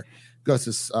or Ghost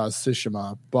of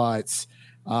Tsushima, but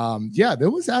there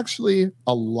was actually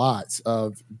a lot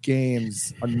of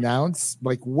games announced,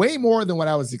 like way more than what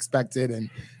I was expected, and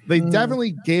they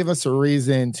definitely gave us a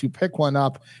reason to pick one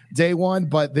up day one.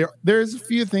 But there's a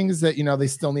few things that they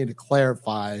still need to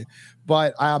clarify.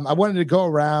 But I wanted to go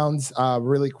around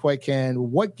really quick,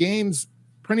 and what games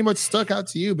pretty much stuck out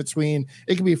to you between,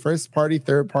 it can be first party,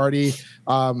 third party.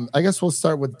 I guess we'll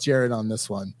start with Jared on this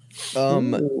one.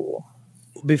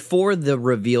 Before the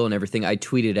reveal and everything, I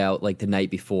tweeted out like the night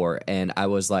before, and I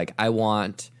was like, I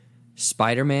want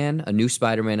Spider-Man, a new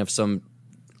Spider-Man of some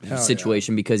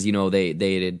situation, because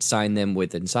they had signed them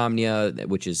with Insomnia,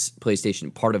 which is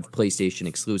part of PlayStation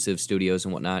exclusive studios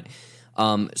and whatnot.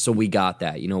 So we got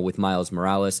that, with Miles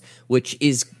Morales, which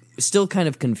is still kind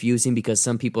of confusing because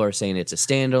some people are saying it's a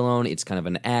standalone, it's kind of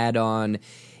an add-on.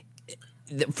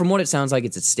 From what it sounds like,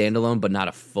 it's a standalone, but not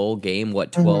a full game.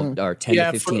 What, 12 or 10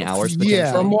 to 15 hours?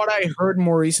 Yeah. From what I heard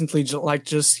more recently, like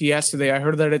just yesterday, I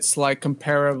heard that it's like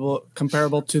comparable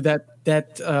to that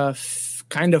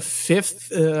kind of fifth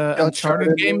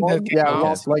Uncharted game that came out.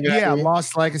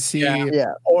 Lost Legacy.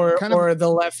 Yeah. Or the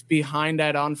Left Behind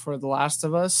add-on for The Last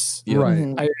of Us. Yeah.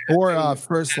 Right. Or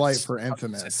First Light for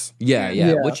Infamous.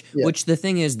 Yeah. Which the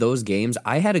thing is, those games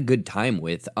I had a good time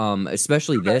with,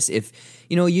 especially this. If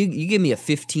you give me a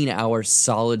 15-hour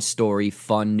solid story,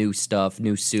 fun new stuff,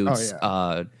 new suits,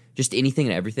 just anything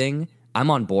and everything, I'm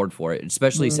on board for it.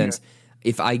 Especially since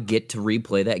if I get to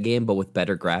replay that game but with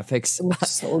better graphics,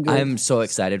 I'm so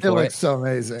excited for it. It looks so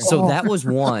amazing. So that was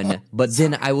one, but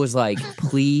then I was like,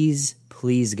 please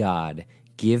God,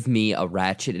 give me a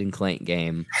Ratchet and Clank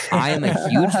game. I am a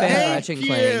huge fan of Ratchet and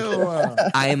Clank.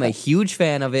 I am a huge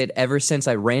fan of it ever since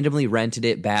I randomly rented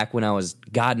it back when I was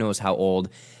God knows how old.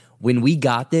 When we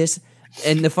got this,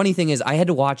 and the funny thing is, I had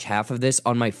to watch half of this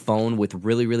on my phone with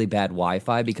really, really bad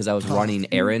Wi-Fi because I was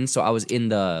running errands. So I was in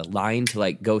the line to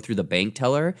like go through the bank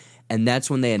teller, and that's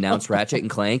when they announced Ratchet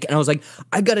and Clank. And I was like,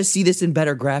 I gotta see this in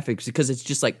better graphics because it's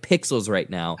just like pixels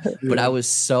right now. But I was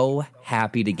so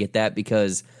happy to get that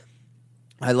because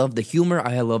I love the humor,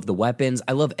 I love the weapons,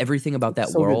 I love everything about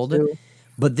that world.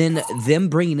 But then them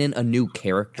bringing in a new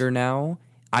character now,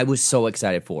 I was so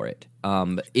excited for it.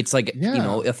 It's like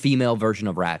a female version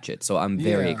of Ratchet, so I'm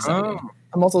very excited.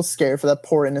 I'm also scared for that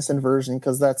poor innocent version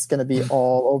because that's going to be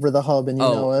all over the hub, and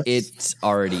know it. It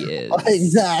already is.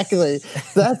 Exactly.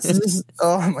 That's just,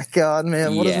 oh my god,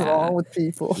 man! What is wrong with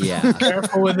people? Yeah,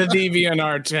 careful with the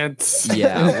DeviantArt, gents.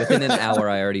 Yeah, within an hour,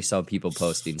 I already saw people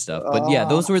posting stuff. But yeah,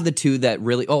 those were the two that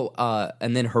really.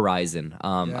 And then Horizon.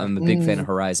 I'm a big fan of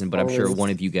Horizon, but I'm sure one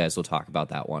of you guys will talk about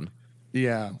that one.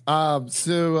 Yeah.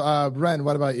 So, Ren,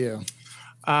 what about you?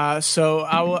 So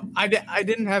I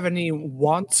didn't have any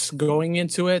wants going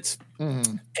into it,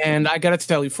 and I gotta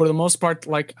tell you, for the most part,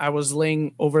 like I was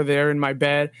laying over there in my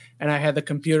bed, and I had the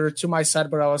computer to my side,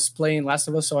 but I was playing Last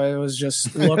of Us, so I was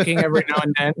just looking every now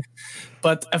and then.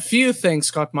 But a few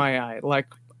things caught my eye, like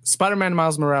Spider-Man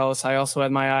Miles Morales. I also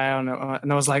had my eye on,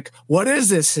 and I was like, "What is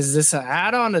this? Is this an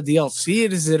add-on, a DLC?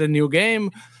 Is it a new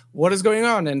game? What is going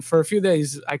on?" And for a few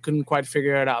days, I couldn't quite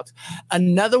figure it out.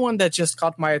 Another one that just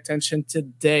caught my attention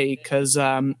today, because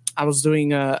I was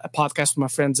doing a podcast with my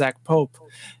friend Zach Pope,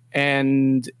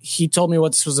 and he told me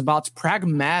what this was about.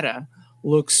 Pragmata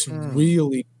looks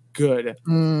really good.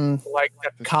 Like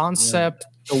the concept,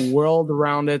 the world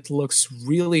around it looks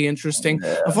really interesting.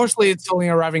 Unfortunately, it's only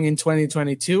arriving in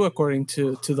 2022, according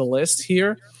to the list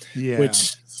here,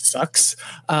 which sucks.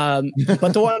 But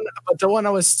the one I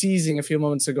was teasing a few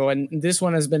moments ago, and this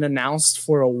one has been announced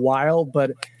for a while,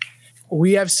 but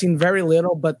we have seen very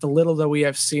little, but the little that we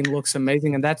have seen looks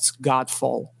amazing, and that's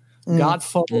Godfall.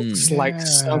 Godfall looks like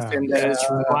something that is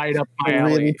right up my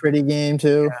alley. Really pretty game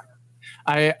too.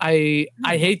 I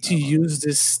hate to use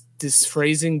this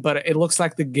phrasing, but it looks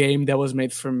like the game that was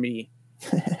made for me.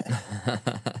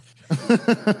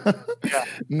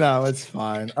 No, it's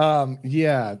fine.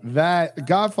 That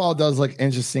Godfall does look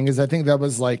interesting, because I think that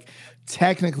was like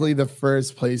technically the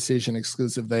first PlayStation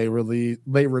exclusive they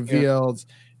revealed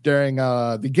during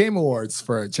the Game Awards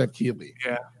for Jeff Keighley.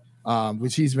 Yeah.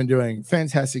 Which he's been doing a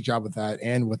fantastic job with that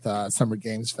and with Summer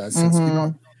Games Fest. Since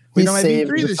Mm-hmm. we don't have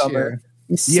E3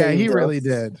 this year. He really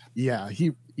did.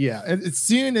 As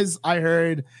soon as I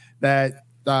heard that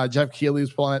Jeff Keighley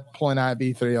was pulling out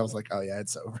B3, I was like, oh yeah,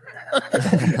 it's over.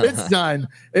 It's done.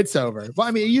 It's over. But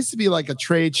I mean, it used to be like a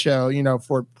trade show, you know,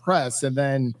 for press, and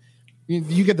then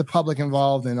you get the public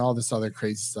involved and all this other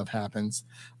crazy stuff happens.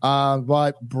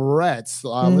 But Brett,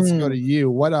 let's go to you.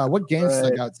 What games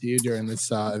stuck out to you during this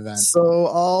event? So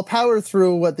I'll power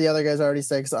through what the other guys already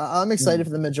said, because I'm excited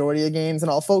for the majority of games,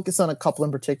 and I'll focus on a couple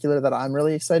in particular that I'm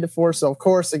really excited for. So of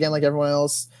course, again, like everyone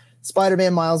else,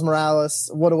 Spider-Man Miles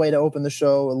Morales, what a way to open the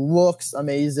show. It looks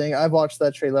amazing. I've watched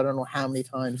that trailer I don't know how many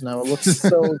times now. It looks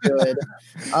so good.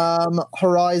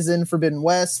 Horizon Forbidden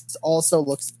West also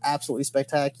looks absolutely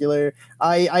spectacular.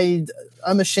 I'm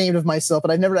ashamed of myself, but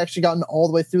I've never actually gotten all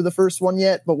the way through the first one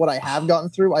yet, but what I have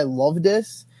gotten through, I loved it,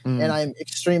 and I'm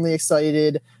extremely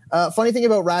excited. Funny thing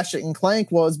about Ratchet and Clank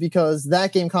was, because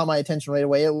that game caught my attention right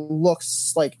away, it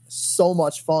looks like so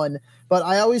much fun, but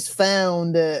I always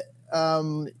found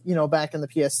back in the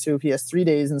PS2, PS3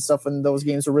 days and stuff, when those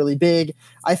games were really big,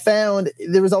 I found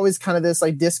there was always kind of this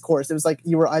like discourse. It was like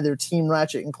you were either Team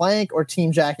Ratchet and Clank or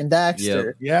Team Jak and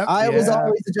Daxter. I was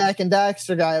always the Jak and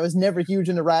Daxter guy. I was never huge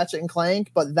into Ratchet and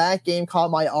Clank, but that game caught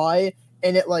my eye,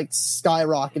 and it like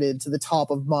skyrocketed to the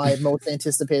top of my most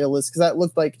anticipated list, because that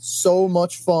looked like so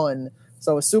much fun.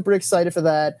 So I was super excited for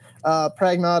that.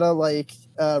 Pragmata, like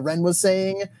Ren was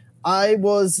saying, I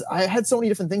had so many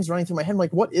different things running through my head. I'm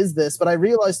like, what is this? But I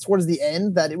realized towards the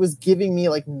end that it was giving me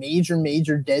like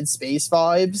major Dead Space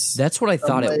vibes. That's what I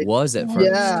thought it was at first.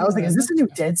 Yeah, I was like, is this a new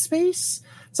Dead Space?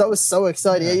 So I was so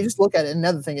excited. Yeah, you just look at it.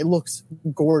 Another thing, it looks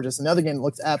gorgeous. Another game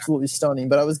looks absolutely stunning.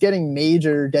 But I was getting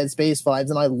major Dead Space vibes,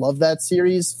 and I love that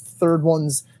series. Third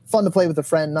one's fun to play with a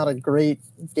friend. Not a great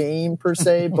game per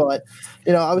se, but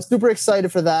I was super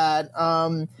excited for that.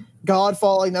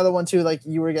 Godfall, like another one too, like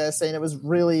you were guys saying, it was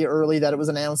really early that it was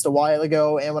announced a while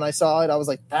ago, and when I saw it, I was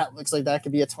like, that looks like that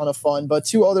could be a ton of fun. But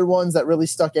two other ones that really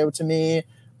stuck out to me,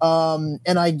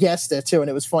 and I guessed it too, and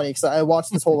it was funny because I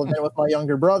watched this whole event with my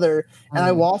younger brother, and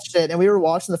I watched it, and we were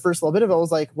watching the first little bit of it. I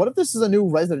was like, what if this is a new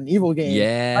Resident Evil game?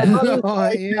 Yeah. No,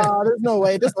 there's no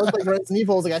way. This looks like Resident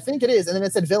Evil. I was like, I think it is. And then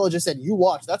it said Village. It said, you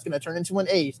watch, that's going to turn into an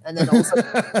 8. And then all of a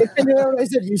sudden, I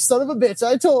said, you son of a bitch,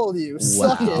 I told you.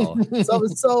 Suck it. So I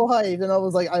was so hyped, and I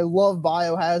was like, I love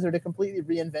Biohazard. It completely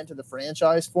reinvented the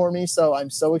franchise for me, so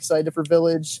I'm so excited for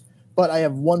Village. But I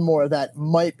have one more that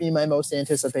might be my most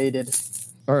anticipated.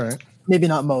 All right. Maybe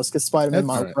not most, because Spider-Man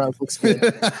Miles Morales looks good.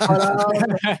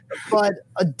 But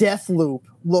a Deathloop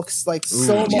looks like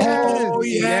so much. Oh,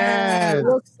 yeah. It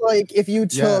looks like if you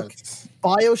took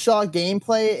BioShock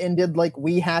gameplay and did like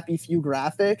We Happy Few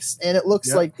graphics, and it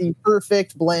looks like the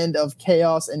perfect blend of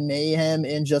chaos and mayhem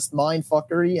and just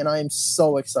mindfuckery, and I am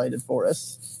so excited for it.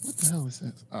 What the hell is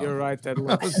this? Oh. You're right. That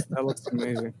looks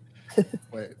amazing.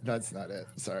 Wait, that's not it.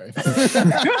 Sorry.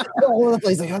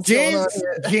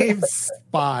 Game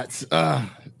Spot.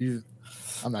 I'm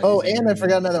not. And I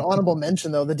forgot another honorable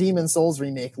mention though. The Demon's Souls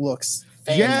remake looks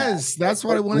fantastic. Yes, that's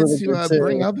what I wanted to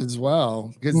bring up as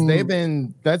well, because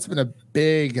that's been a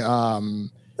big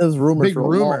it was rumored for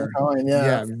a long time.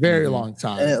 Yeah, very long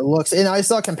time. And it looks, and I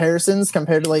saw comparisons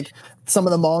compared to like some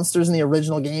of the monsters in the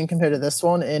original game compared to this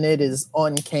one, and it is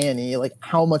uncanny. Like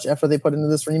how much effort they put into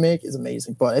this remake is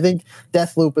amazing. But I think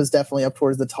Deathloop is definitely up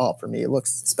towards the top for me. It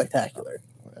looks spectacular.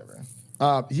 Whatever.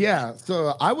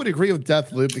 So I would agree with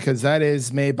Deathloop, because that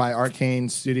is made by Arcane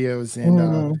Studios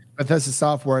and Bethesda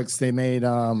Softworks. They made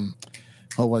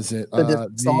what was it?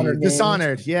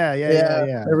 Dishonored. Yeah.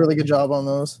 Did a really good job on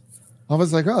those. I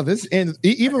was like, oh, this, and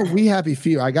even We Happy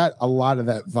Few, I got a lot of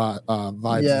that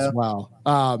vibes as well.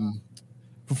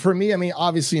 For me, I mean,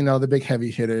 obviously, the big heavy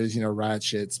hitters,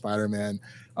 Ratchet, Spider-Man,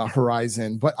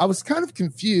 Horizon, but I was kind of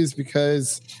confused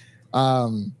because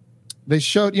they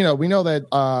showed, we know that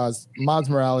Miles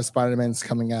Morales Spider-Man is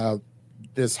coming out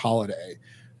this holiday,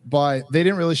 but they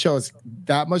didn't really show us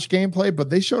that much gameplay, but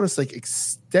they showed us like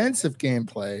extensive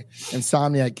gameplay,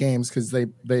 Insomniac Games, because they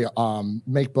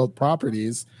make both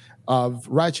properties of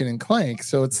Ratchet and Clank.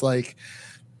 So it's like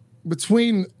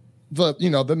between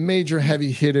the major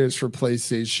heavy hitters for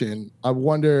PlayStation, I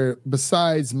wonder,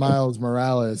 besides Miles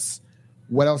Morales,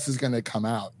 what else is going to come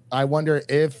out? I wonder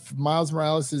if Miles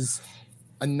Morales is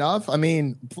enough. I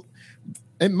mean,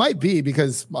 it might be,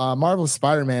 because Marvel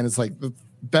Spider-Man is like the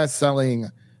best-selling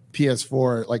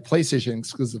PS4, like PlayStation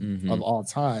exclusive of all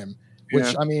time.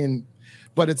 Which I mean,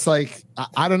 but it's like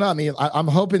I don't know. I mean, I'm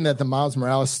hoping that the Miles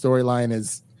Morales storyline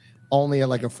is only at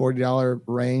like a $40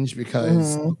 range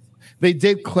because they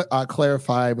did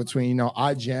clarify between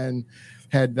IGN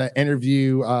had the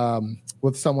interview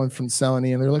with someone from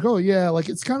Sony, and they're like, oh yeah, like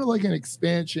it's kind of like an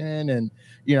expansion, and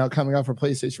coming out for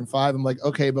PlayStation 5. I'm like,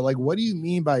 okay, but like, what do you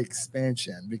mean by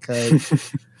expansion?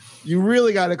 Because you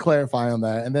really got to clarify on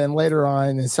that. And then later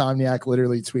on, Insomniac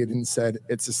literally tweeted and said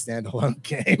it's a standalone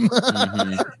game.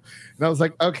 And I was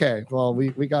like, okay, well,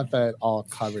 we got that all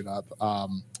covered up.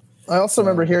 I also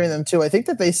remember hearing them too. I think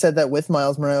that they said that with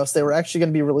Miles Morales, they were actually going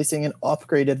to be releasing an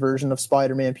upgraded version of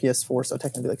Spider-Man PS4, so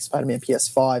technically like Spider-Man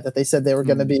PS5. That they said they were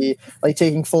going to be like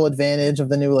taking full advantage of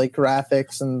the new like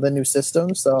graphics and the new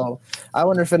system. So I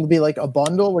wonder if it'll be like a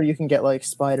bundle where you can get like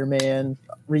Spider-Man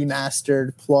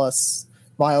remastered plus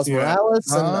Miles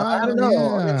Morales, and I don't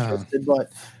know. I'm interested,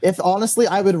 but if honestly,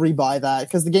 I would rebuy that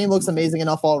because the game looks amazing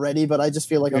enough already. But I just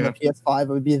feel like on the PS5, it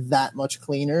would be that much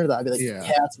cleaner that I'd be like,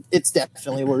 it's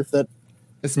definitely worth it,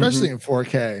 especially in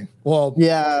 4K. Well,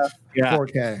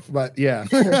 4K, but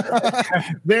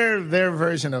their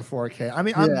version of 4K. I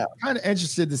mean, I'm kind of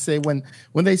interested to say when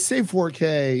they say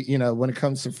 4K, when it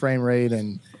comes to frame rate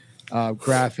and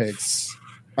graphics.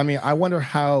 I mean, I wonder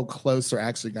how close they're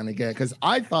actually going to get because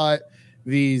I thought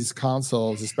these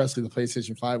consoles, especially the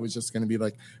PlayStation 5, was just going to be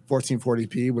like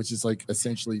 1440p, which is like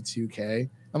essentially 2K.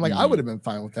 I'm like, I would have been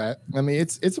fine with that. I mean,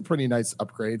 it's a pretty nice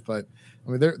upgrade, but I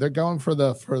mean, they're going for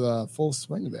the full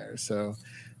swing there. So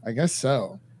I guess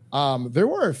so. There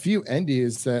were a few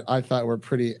indies that I thought were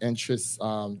pretty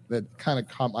interesting that kind of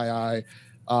caught my eye.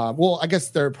 Well, I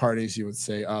guess third parties, you would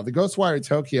say. The Ghostwire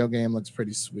Tokyo game looks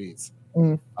pretty sweet.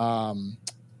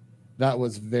 That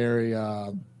was very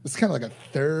it's kind of like a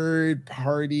third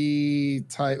party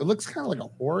type. It looks kind of like a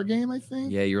horror game, I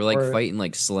think. Yeah, you're like fighting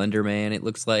like Slender Man, it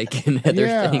looks like, and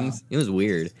other things. It was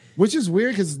weird. Which is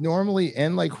weird because normally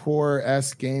in like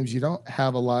horror-esque games, you don't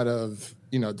have a lot of,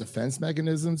 defense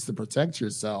mechanisms to protect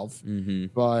yourself.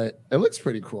 But it looks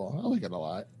pretty cool. I like it a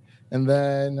lot. And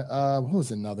then what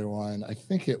was another one? I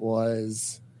think it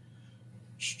was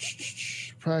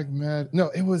Pragmatic. No,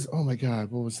 it was, oh my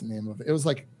God, what was the name of it? It was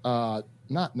like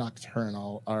not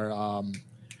Nocturnal or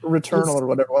Returnal or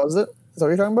whatever, was it? Is that what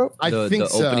you're talking about? I think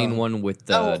the opening one with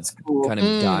the kind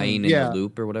of dying in the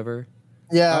loop or whatever.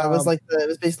 Yeah, it was like it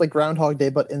was basically Groundhog Day,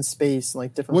 but in space,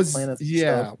 like different planets.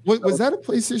 Yeah, was that a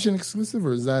PlayStation exclusive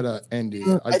or is that a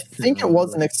indie? I think it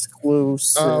was an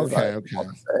exclusive. Oh, okay.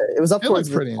 It was up towards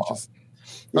pretty interesting.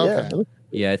 Okay.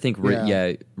 Yeah, I think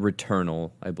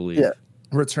Returnal, I believe. Yeah.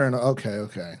 Returnal.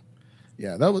 Okay.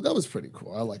 Yeah, that was pretty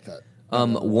cool. I like that.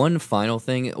 One final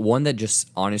thing, one that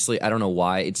just honestly, I don't know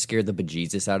why it scared the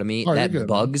bejesus out of me. That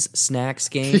Bugs Snacks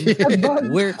game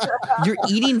where you're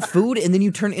eating food and then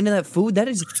you turn into that food. That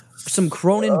is some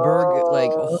Cronenberg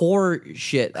like horror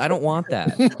shit. I don't want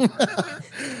that.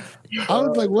 I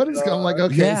was like, what is going? I'm like,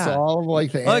 okay, so all of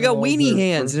like the I got weenie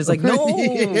hands, and it's like, no,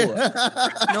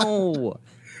 no.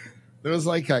 There was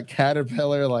like a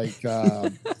caterpillar, like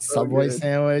Subway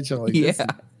sandwich. I'm like, this is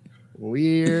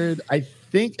weird. I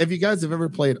think if you guys have ever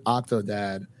played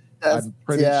Octodad, I'm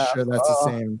pretty sure that's the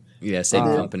same. Yeah, same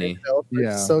company.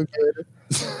 Yeah, so good.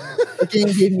 The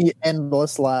game gave me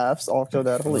endless laughs.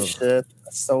 Octodad, holy shit,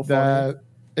 that's so funny.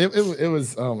 It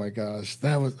was, oh my gosh,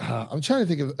 that was. I'm trying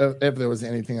to think of if there was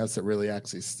anything else that really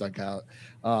actually stuck out.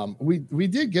 We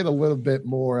did get a little bit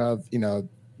more of the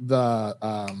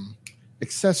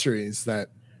accessories that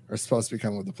are supposed to be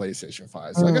coming with the PlayStation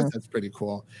 5. So I guess that's pretty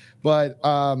cool. But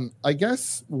I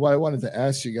guess what I wanted to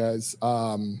ask you guys,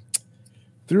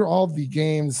 through all the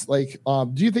games, like,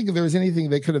 do you think there was anything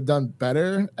they could have done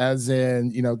better, as in,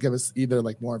 give us either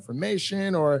like more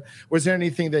information, or was there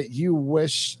anything that you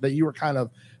wish that you were kind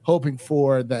of hoping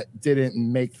for that didn't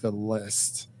make the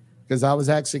list? Because I was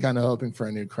actually kind of hoping for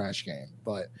a new Crash game,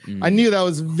 but I knew that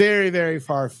was very, very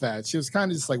far-fetched. It was kind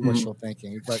of just like wishful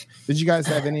thinking. But did you guys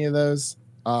have any of those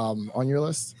on your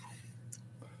list?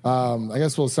 I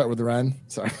guess we'll start with Ren.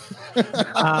 Sorry.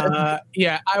 I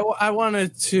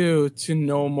wanted to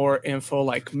know more info,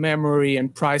 like memory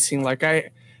and pricing. Like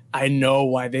I know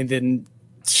why they didn't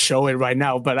show it right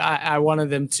now, but I wanted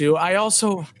them to. I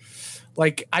also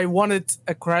I wanted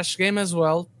a Crash game as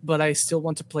well, but I still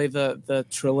want to play the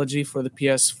trilogy for the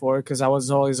PS4 because I was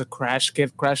always a Crash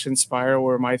kid. Crash and Spyro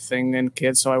were my thing in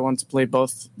kids, so I want to play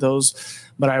both those.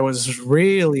 But I was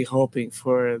really hoping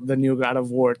for the new God of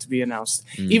War to be announced.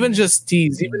 Even just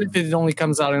tease, even if it only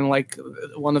comes out in like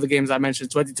one of the games I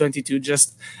mentioned, 2022,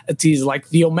 just a tease, like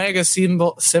the Omega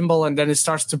symbol, and then it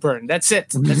starts to burn. That's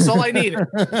it. That's all I needed.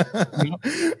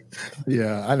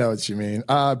 Yeah, I know what you mean.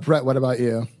 Brett, what about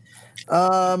you?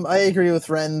 I agree with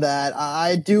Ren that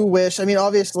I do wish. I mean,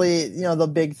 obviously, the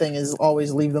big thing is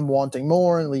always leave them wanting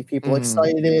more and leave people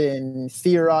excited and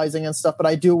theorizing and stuff. But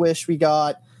I do wish we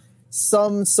got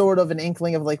some sort of an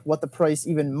inkling of like what the price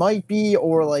even might be,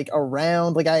 or like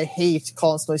around. Like, I hate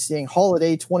constantly seeing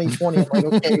holiday 2020. I'm like,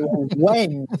 okay, well,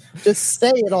 when? Just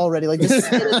say it already. Like, just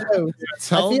say it out. I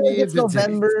feel like it's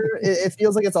November. It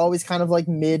feels like it's always kind of like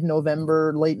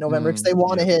mid-November, late November, because they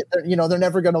want to hit. They're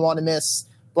never going to want to miss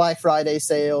Black Friday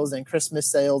sales and Christmas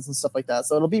sales and stuff like that.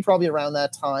 So it'll be probably around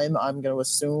that time, I'm going to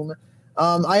assume.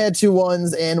 I had 2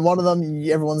 ones, and one of them,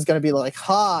 everyone's going to be like,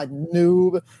 ha,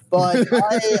 noob. But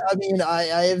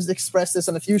I have expressed this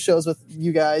on a few shows with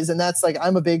you guys, and that's like,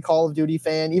 I'm a big Call of Duty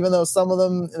fan, even though some of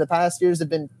them in the past years have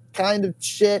been kind of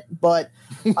shit. But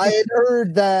I had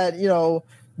heard that,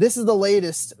 this is the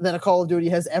latest that a Call of Duty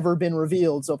has ever been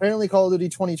revealed. So apparently Call of Duty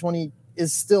 2020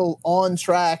 is still on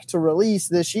track to release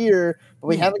this year, but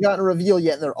we haven't gotten a reveal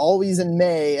yet, and they're always in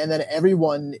May. And then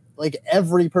everyone, like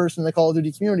every person in the Call of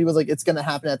Duty community was like, it's going to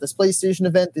happen at this PlayStation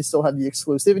event. They still have the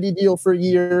exclusivity deal for a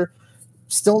year.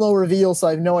 Still no reveal, so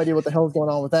I have no idea what the hell is going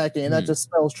on with that game. That just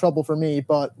spells trouble for me.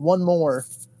 But one more,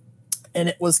 and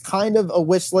it was kind of a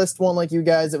wish list one like you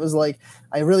guys. It was like,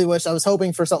 I was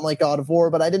hoping for something like God of War,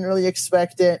 but I didn't really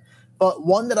expect it. But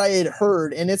one that I had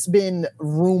heard, and it's been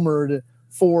rumored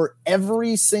for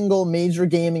every single major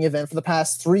gaming event for the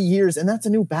past 3 years, and that's a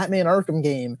new Batman Arkham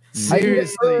game.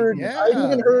 Seriously, I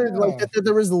even heard like that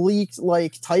there was leaked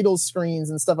like title screens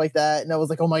and stuff like that, and I was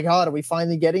like, oh my god, are we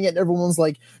finally getting it? And everyone's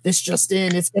like, this just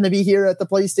in, it's going to be here at the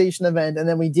PlayStation event, and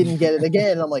then we didn't get it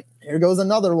again. And I'm like, here goes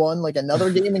another one, like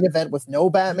another gaming event with no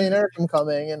Batman Arkham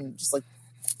coming, and just like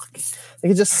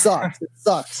it just sucks. It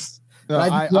sucks. No,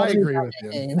 I agree with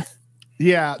you. Game.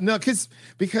 Yeah, no, because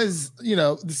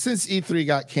since E3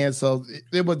 got canceled,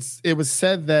 it was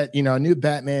said that a new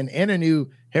Batman and a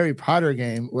new Harry Potter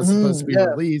game was supposed to be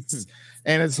released,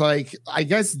 and it's like, I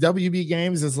guess WB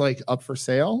Games is like up for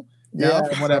sale now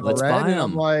from what I've read. And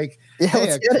I'm like,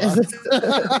 hey,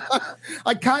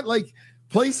 I kind like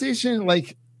PlayStation,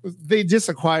 like they just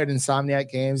acquired Insomniac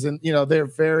Games, and they're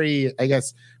very, I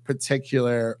guess,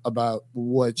 particular about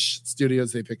which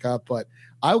studios they pick up, but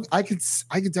I could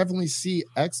definitely see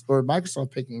Microsoft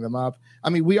picking them up.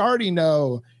 I mean, we already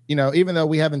know, even though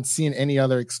we haven't seen any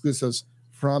other exclusives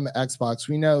from Xbox,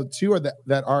 we know 2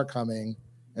 that are coming,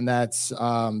 and that's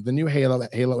the new Halo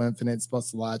Infinite,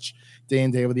 supposed to launch day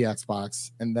and day with the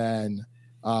Xbox, and then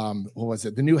what was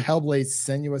it? The new Hellblade: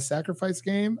 Senua's Sacrifice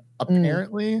game,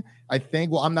 apparently. I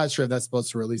think. Well, I'm not sure if that's supposed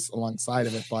to release alongside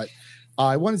of it, but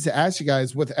I wanted to ask you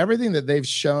guys, with everything that they've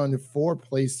shown for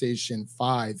PlayStation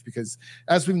 5, because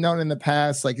as we've known in the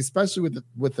past, like especially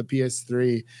with the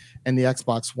PS3 and the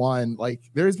Xbox One, like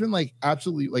there's been like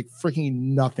absolutely like freaking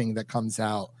nothing that comes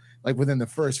out like within the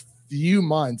first few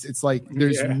months. It's like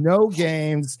there's no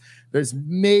games. There's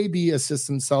maybe a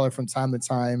system seller from time to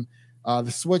time.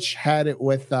 The Switch had it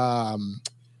with Breath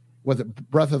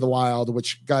of the Wild,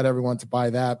 which got everyone to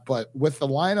buy that. But with the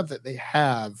lineup that they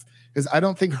have, because I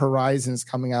don't think Horizon's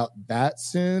coming out that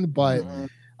soon, but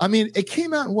I mean, it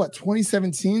came out in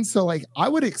 2017. So like, I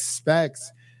would expect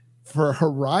for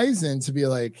Horizon to be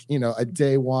like, a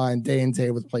day and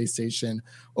day with PlayStation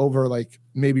over like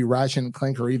maybe Ratchet and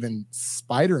Clank or even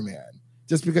Spider-Man,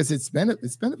 just because it's been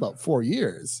about 4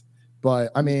 years.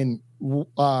 But I mean,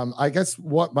 I guess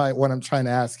what I'm trying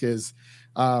to ask is,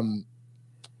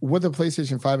 with the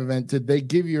PlayStation 5 event, did they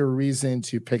give you a reason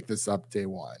to pick this up day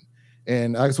one?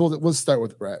 And I guess we'll start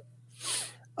with Brett.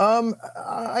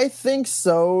 I think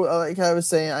so. Like I was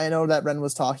saying, I know that Ren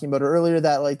was talking about earlier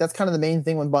that like that's kind of the main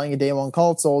thing when buying a day one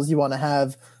console is you want to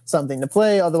have something to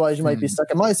play. Otherwise, you might be stuck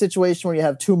in my situation where you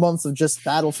have 2 months of just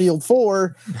Battlefield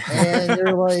 4, and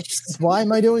you're like, why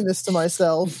am I doing this to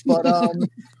myself? But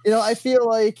I feel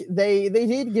like they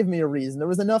did give me a reason. There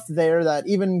was enough there that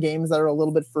even games that are a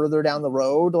little bit further down the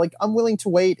road, like I'm willing to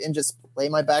wait and just play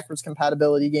my backwards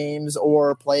compatibility games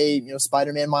or play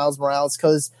Spider-Man Miles Morales,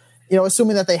 because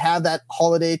assuming that they have that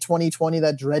holiday 2020,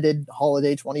 that dreaded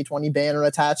holiday 2020 banner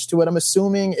attached to it, I'm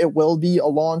assuming it will be a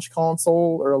launch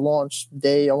console or a launch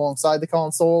day alongside the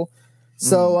console.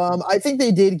 So I think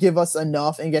they did give us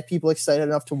enough and get people excited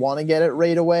enough to want to get it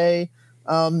right away.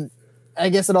 I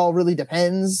guess it all really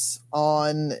depends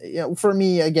on, for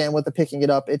me, again, with the picking it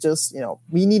up, it just,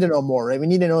 we need to know more, right? We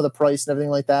need to know the price and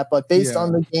everything like that. But based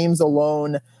on the games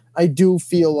alone, I do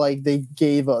feel like they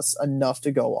gave us enough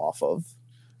to go off of.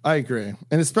 I agree.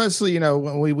 And especially,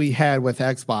 when we had with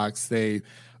Xbox, they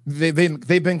they've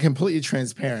been completely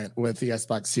transparent with the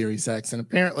Xbox Series X, and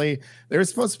apparently there's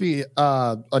supposed to be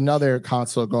another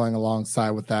console going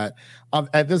alongside with that.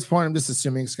 At this point, I'm just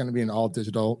assuming it's going to be an all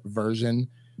digital version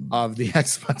of the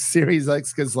Xbox Series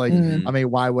X, because I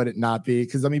mean, why would it not be?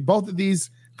 Because I mean, both of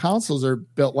these consoles are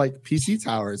built like PC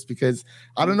towers, because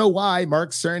I don't know why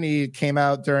Mark Cerny came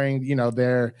out during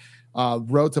their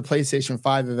Road to PlayStation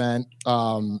 5 event,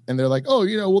 and they're like, oh,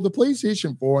 well, the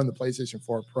PlayStation 4 and the PlayStation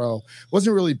 4 Pro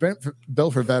wasn't really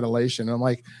built for ventilation. And I'm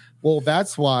like, well,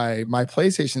 that's why my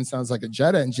PlayStation sounds like a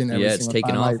jet engine. It's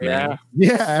taking off, man.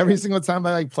 Yeah, every single time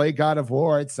I play God of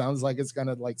War, it sounds like it's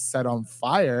gonna set on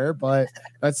fire, but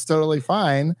that's totally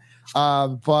fine.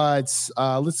 But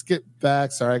let's get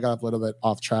back. Sorry, I got a little bit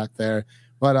off track there.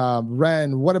 But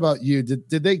Ren, what about you? Did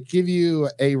they give you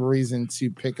a reason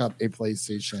to pick up a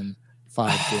PlayStation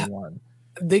 5 Day One?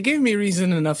 They gave me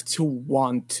reason enough to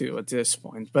want to at this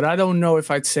point, but I don't know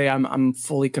if I'd say I'm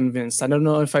fully convinced. I don't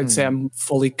know if I'd say I'm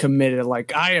fully committed.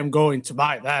 Like, I am going to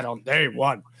buy that on day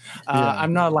one.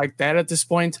 I'm not like that at this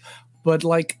point. But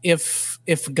like, if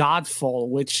Godfall,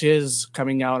 which is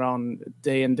coming out on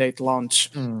day and date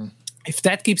launch, if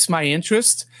that keeps my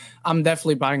interest, I'm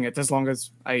definitely buying it, as long as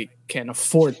I can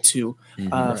afford to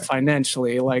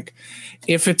financially. Like,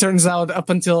 if it turns out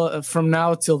up until from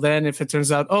now till then, if it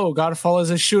turns out, oh, Godfall is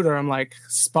a shooter, I'm like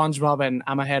SpongeBob and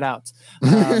I'm a head out.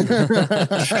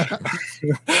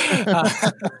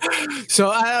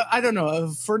 So I don't know.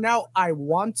 For now, I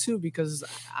want to, because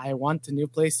I want the new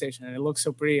PlayStation and it looks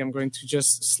so pretty. I'm going to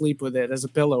just sleep with it as a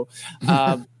pillow.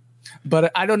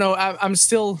 But I don't know. I'm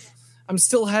still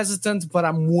hesitant, but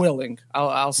I'm willing.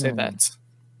 I'll say that.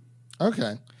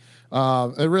 Okay.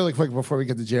 Really quick before we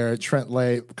get to Jared, Trent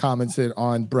Lay commented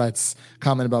on Brett's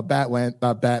comment about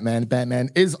Batman. Batman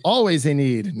is always a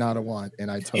need, not a want,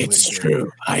 and I totally agree. True.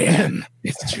 I am.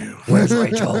 It's true. Where's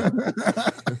Rachel?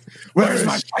 Where's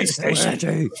my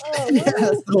PlayStation?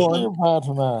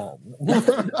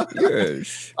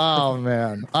 Yes. Oh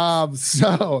man.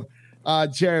 So,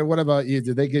 Jared, what about you?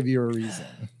 Did they give you a reason?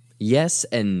 Yes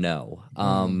and no.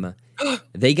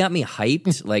 They got me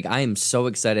hyped. Like, I am so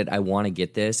excited. I want to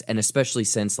get this. And especially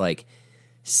since, like,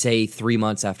 say 3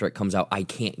 months after it comes out, I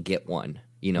can't get one.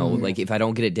 Like, if I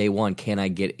don't get it day one,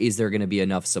 is there going to be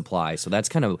enough supply? So that's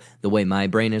kind of the way my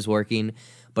brain is working.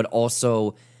 But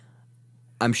also,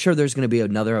 I'm sure there's going to be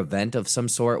another event of some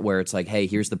sort where it's like, hey,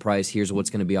 here's the price. Here's what's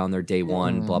going to be on there day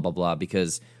one, blah, blah, blah.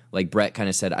 Because, like Brett kind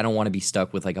of said, I don't want to be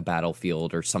stuck with, like, a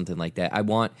Battlefield or something like that.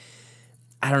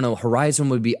 I don't know, Horizon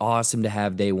would be awesome to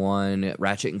have day one,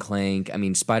 Ratchet and Clank. I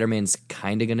mean, Spider-Man's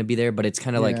kind of going to be there, but it's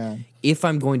kind of like, if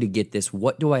I'm going to get this,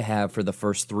 what do I have for the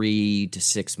first 3 to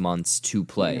 6 months to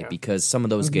play? Yeah. Because some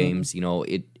of those games,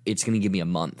 it's going to give me a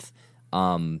month.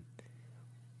 I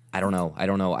don't know.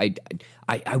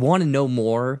 I want to know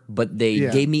more, but they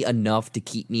gave me enough to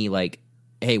keep me like,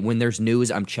 hey, when there's news,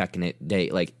 I'm checking it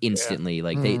instantly. Yeah.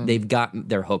 Like they've got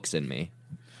their hooks in me.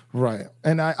 Right.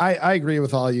 And I agree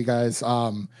with all you guys.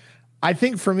 I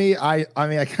think for me, I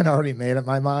mean, I kind of already made up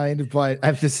my mind, but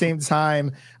at the same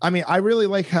time, I mean, I really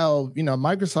like how,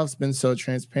 Microsoft's been so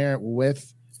transparent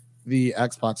with the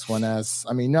Xbox One S.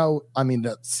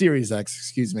 The Series X,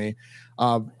 excuse me.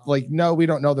 No, we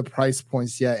don't know the price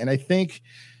points yet. And I think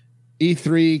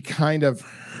E3 kind of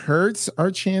hurts our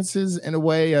chances in a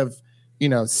way of,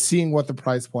 seeing what the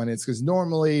price point is. Because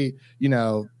normally,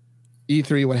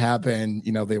 E3 would happen,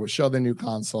 they would show their new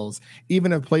consoles.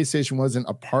 Even if PlayStation wasn't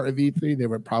a part of E3, they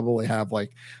would probably have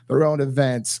like their own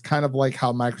events, kind of like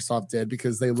how Microsoft did,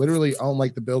 because they literally own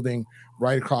like the building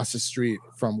right across the street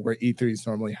from where E3 is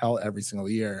normally held every single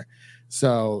year.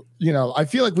 So, I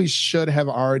feel like we should have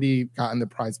already gotten the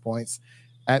price points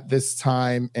at this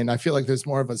time. And I feel like there's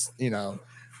more of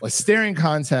a staring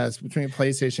contest between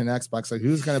PlayStation and Xbox. Like,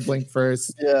 who's going to blink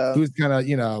first? Yeah. Who's going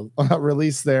to,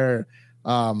 release their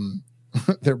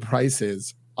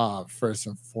prices first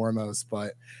and foremost.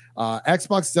 But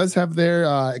Xbox does have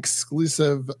their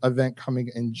exclusive event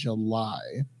coming in July.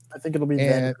 I think it'll be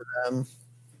then for them.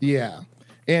 Yeah.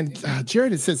 And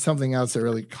Jared had said something else that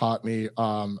really caught me.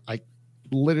 I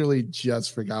literally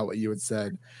just forgot what you had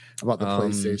said about the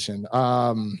PlayStation.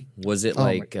 Was it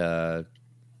are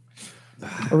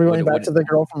we going back to the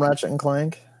girl from Ratchet and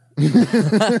Clank? Is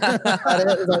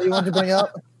that what you want to bring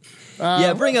up?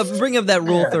 Bring up that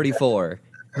Rule 34.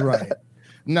 Right.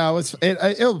 No,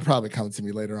 it'll probably come to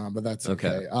me later on, but that's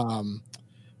okay.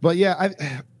 But yeah,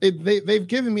 they've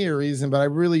given me a reason, but I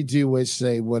really do wish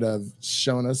they would have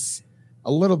shown us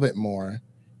a little bit more.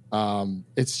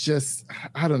 It's just,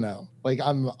 I don't know. Like,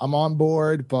 I'm on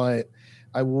board, but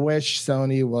I wish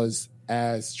Sony was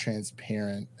as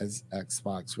transparent as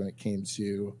Xbox when it came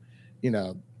to,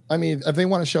 I mean, if they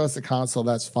want to show us the console,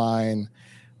 that's fine.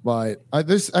 But I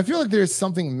feel like there's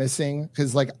something missing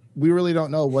because like we really don't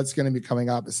know what's going to be coming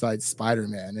out besides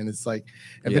Spider-Man. And it's like,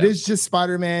 if it is just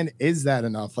Spider-Man, is that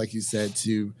enough, like you said,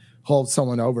 to hold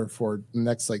someone over for the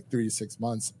next like 3 to 6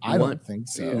 months? I don't think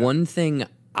so. One thing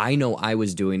I know I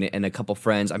was doing it, and a couple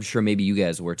friends, I'm sure maybe you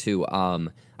guys were too.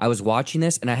 I was watching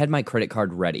this, and I had my credit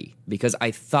card ready because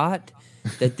I thought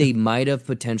that they might have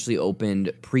potentially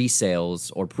opened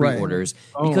pre-sales or pre-orders.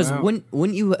 Right. Because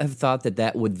wouldn't you have thought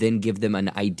that would then give them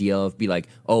an idea of be like,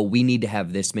 oh, we need to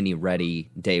have this many ready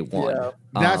day one. Yeah.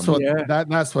 That's what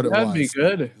that's what it was. That'd be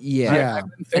good. Yeah.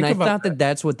 And I thought that.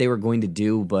 that's what they were going to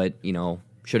do, but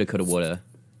shoulda, coulda, woulda.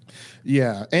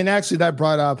 Yeah, and actually that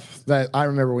brought up that I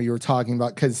remember when you were talking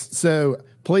about so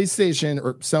PlayStation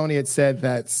or Sony had said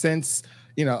that since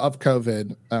of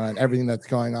COVID and everything that's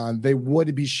going on, they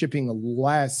would be shipping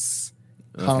less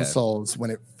consoles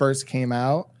when it first came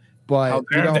out. But How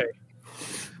dare they?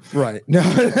 Right. No.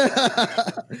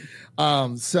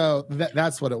 So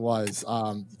that's what it was.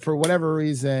 For whatever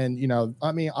reason,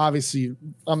 I mean, obviously,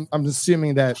 I'm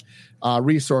assuming that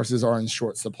resources are in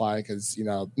short supply because,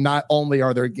 not only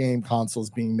are there game consoles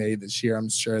being made this year, I'm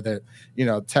sure that,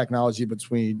 technology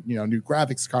between, new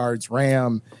graphics cards,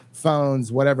 RAM,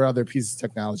 phones, whatever other piece of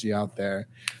technology out there.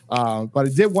 But I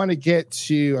did want to get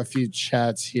to a few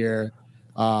chats here.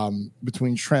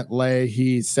 Between Trent Lay,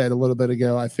 he said a little bit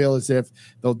ago, I feel as if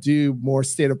they'll do more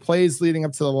state of plays leading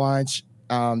up to the launch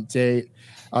date,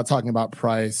 talking about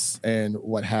price and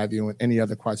what have you, and any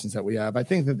other questions that we have. I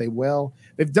think that they will.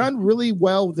 They've done really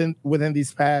well within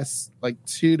these past like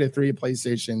 2 to 3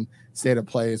 PlayStation state of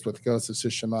plays with Ghost of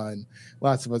Tsushima and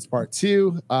Last of Us Part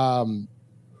 2. And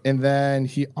then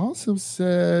he also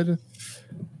said,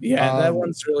 that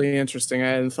one's really interesting. I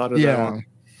hadn't thought of that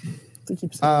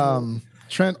one.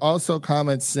 Trent also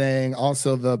comments saying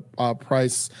also the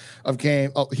price of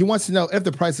game. Oh, he wants to know if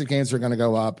the price of games are going to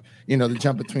go up. The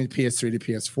jump between PS3 to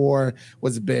PS4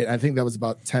 was a bit. I think that was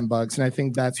about $10, and I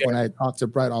think that's when I talked to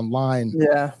Brett online.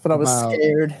 Yeah, but I was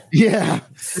scared. Yeah.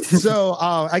 So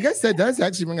I guess that does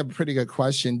actually bring up a pretty good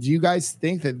question. Do you guys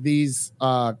think that these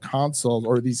consoles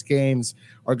or these games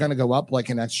are going to go up like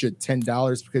an extra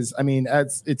 $10? Because I mean,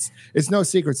 it's no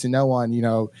secret to no one.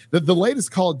 The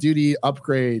latest Call of Duty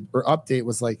upgrade or update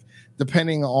was like,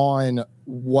 depending on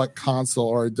what console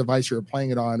or device you were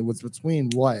playing it on, was between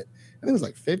what? I think it was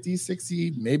like 50,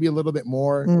 60, maybe a little bit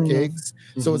more gigs.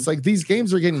 So it's like these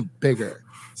games are getting bigger.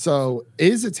 So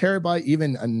is a terabyte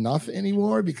even enough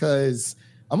anymore? Because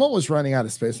I'm almost running out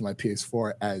of space on my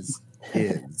PS4 as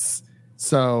is.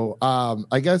 So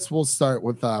I guess we'll start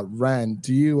with Ren.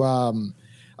 Do you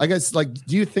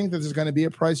do you think that there's going to be a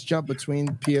price jump between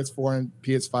PS4 and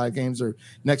PS5 games or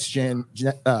next gen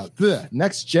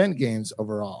games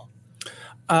overall?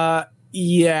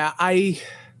 Yeah,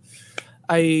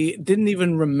 I didn't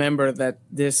even remember that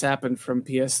this happened from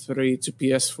PS3 to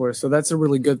PS4. So that's a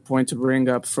really good point to bring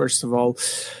up, first of all.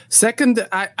 Second,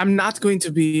 I'm not going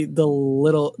to be the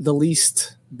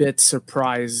least bit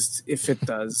surprised if it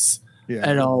does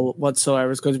at all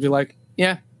whatsoever. It's going to be like,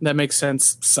 yeah, that makes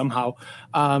sense somehow.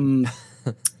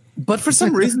 But for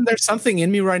some reason, there's something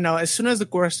in me right now. As soon as the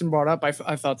question brought up, I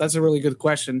thought that's a really good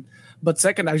question. But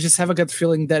second, I just have a gut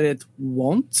feeling that it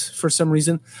won't for some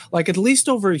reason. Like, at least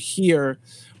over here,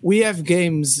 we have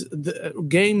games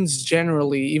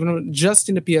generally, even just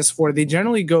in the PS4, they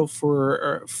generally go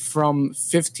for from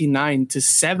 59 to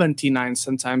 79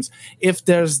 sometimes. If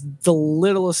there's the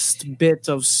littlest bit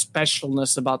of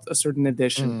specialness about a certain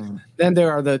edition, then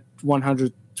there are the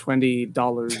 $120 and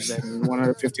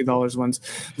 $150 ones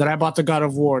that I bought. The God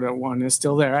of War, that one is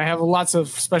still there. I have lots of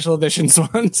special editions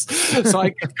ones, so I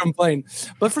can't complain.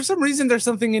 But for some reason, there's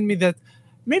something in me that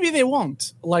maybe they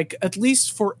won't. Like, at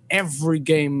least for every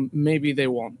game, maybe they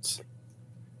won't.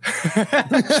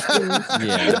 That's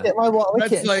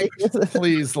like,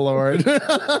 please, Lord.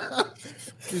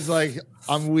 He's like,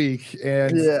 I'm weak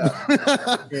and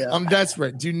I'm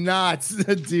desperate. Do not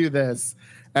do this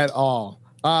at all.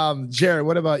 Jared,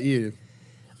 what about you?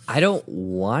 I don't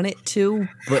want it to,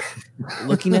 but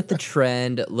looking at the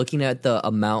trend, looking at the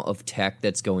amount of tech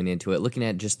that's going into it, looking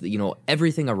at just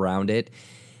everything around it,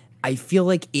 I feel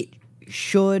like it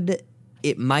should,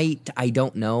 it might, I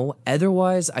don't know.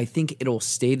 Otherwise, I think it'll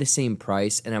stay the same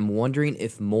price, and I'm wondering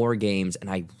if more games, and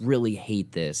I really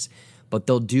hate this, but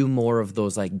they'll do more of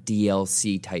those like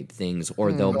DLC type things,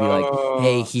 or they'll be like,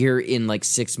 hey, here in like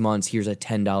 6 months, here's a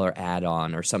 $10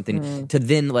 add-on or something, to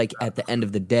then like at the end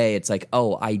of the day, it's like,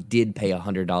 oh, I did pay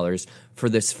 $100 for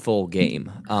this full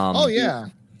game.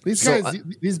 These So, guys,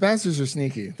 these bastards are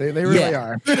sneaky. They really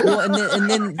are. Well, and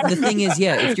then the thing is,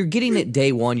 if you're getting it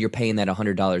day one, you're paying that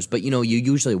 $100. But you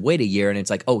usually wait a year, and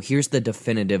it's like, oh, here's the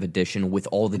definitive edition with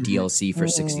all the DLC for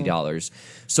 $60.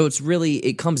 So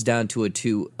it comes down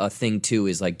to a thing too.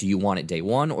 Is like, do you want it day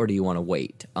one or do you want to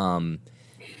wait?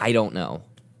 I don't know.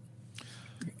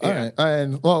 All right,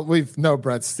 and well, we've know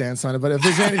Brett's stance on it, but if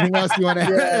there's anything else you want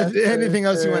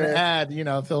to add,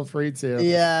 feel free to.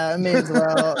 Yeah, I may as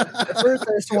well. First,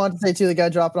 I just want to say to the guy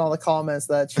dropping all the comments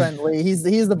that Trent Lee, he's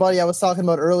the buddy I was talking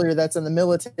about earlier. That's in the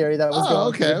military. That was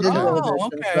going to the digital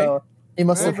edition. Okay. So he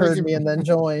must have heard me and then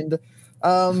joined.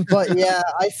 But yeah,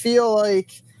 I feel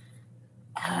like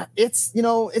it's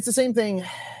the same thing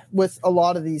with a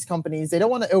lot of these companies. They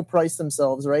don't want to outprice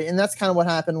themselves, right? And that's kind of what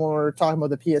happened when we were talking about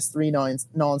the PS3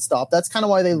 nonstop. That's kind of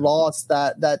why they lost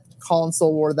that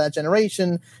console war, that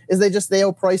generation, is they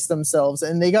outpriced themselves.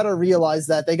 And they got to realize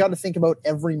that they got to think about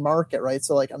every market, right?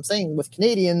 So like I'm saying, with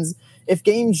Canadians, if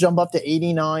games jump up to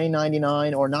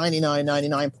 $89.99 or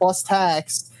 $99.99 plus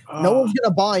tax, no one's going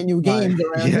to buy new games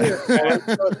around here. Right?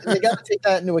 So they got to take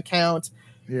that into account.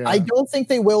 Yeah. I don't think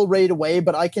they will right away,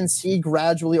 but I can see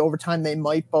gradually over time they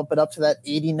might bump it up to that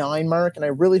 89 mark, and I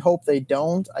really hope they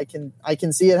don't. I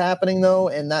can see it happening though,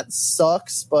 and that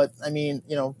sucks. But I mean,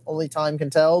 only time can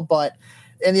tell. But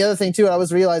and the other thing too, I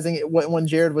was realizing when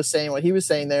Jared was saying what he was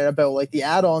saying there about like the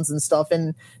add-ons and stuff.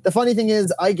 And the funny thing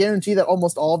is, I guarantee that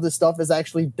almost all of this stuff is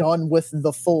actually done with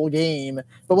the full game.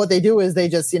 But what they do is they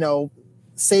just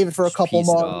save it for a couple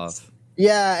months.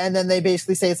 Yeah, and then they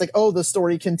basically say it's like, oh, the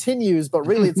story continues, but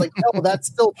really it's like, no, that's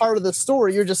still part of the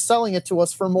story. You're just selling it to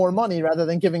us for more money rather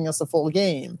than giving us a full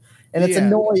game. And it's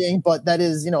annoying, but that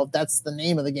is, that's the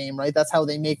name of the game, right? That's how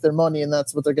they make their money, and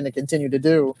that's what they're going to continue to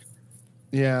do.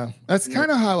 Yeah, that's kind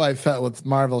of how I felt with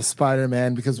Marvel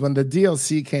Spider-Man, because when the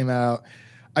DLC came out,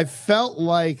 I felt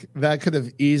like that could have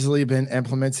easily been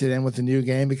implemented in with the new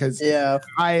game, because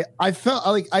I felt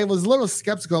like I was a little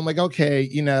skeptical. I'm like, okay,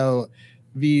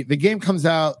 the game comes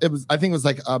out. I think it was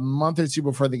like a month or two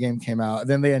before the game came out. And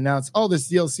then they announced, this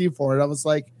DLC for it. I was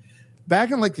like,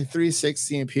 back in like the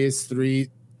 360 and PS3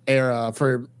 era,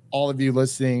 for all of you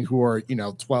listening who are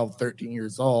 12, 13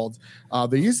 years old,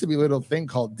 there used to be a little thing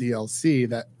called DLC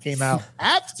that came out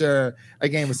after a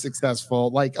game was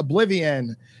successful, like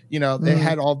Oblivion. They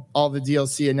had all the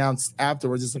DLC announced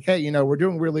afterwards. It's like, hey, we're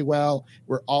doing really well.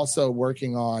 We're also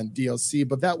working on DLC,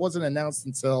 but that wasn't announced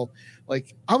until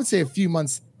like I would say a few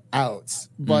months out.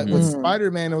 But with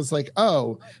Spider-Man, it was like,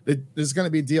 there's going to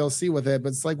be DLC with it, but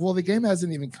it's like, well, the game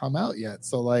hasn't even come out yet.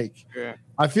 So like,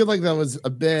 I feel like that was a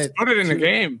bit. Put it in the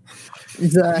game.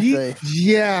 Exactly.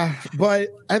 Yeah,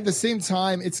 but at the same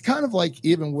time, it's kind of like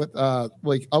even with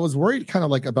like I was worried kind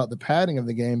of like about the padding of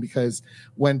the game, because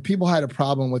when people had a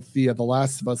problem with the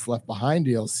Last of Us Left Behind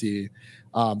DLC,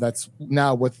 that's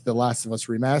now with the Last of Us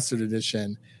Remastered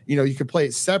Edition, you could play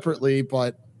it separately,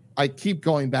 but I keep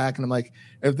going back and I'm like,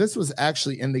 if this was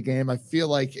actually in the game, I feel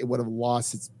like it would have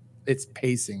lost its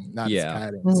pacing, not its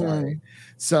padding. Sorry.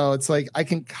 So it's like I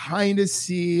can kind of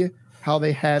see how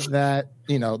they had that,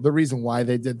 the reason why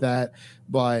they did that.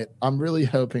 But I'm really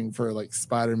hoping for like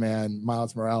Spider-Man,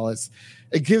 Miles Morales.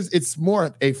 It's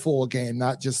more a full game,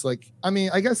 not just like, I mean,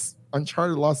 I guess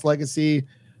Uncharted Lost Legacy,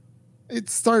 it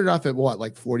started off at what,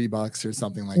 like $40 or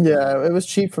something like that. Yeah, it was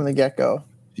cheap from the get-go.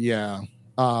 Yeah.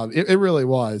 It really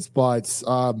was, but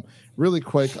really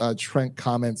quick, Trent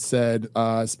comment said,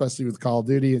 especially with Call of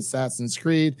Duty and Assassin's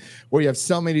Creed, where you have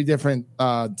so many different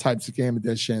types of game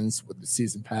editions with the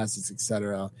season passes,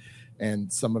 etc.,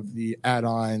 and some of the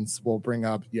add-ons will bring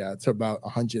up, to about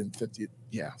 150.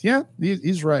 Yeah,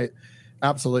 he's right,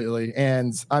 absolutely.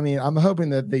 And I mean, I'm hoping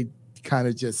that they kind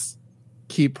of just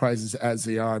keep prices as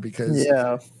they are, because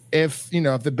if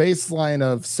the baseline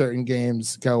of certain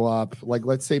games go up, like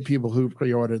let's say people who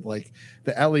pre-ordered like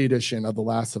the LE edition of The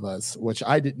Last of Us, which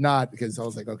I did not, because I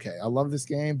was like, okay, I love this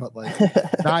game, but like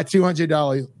not $200,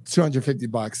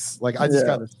 $250. Like I just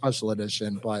got a special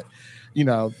edition, but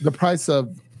the price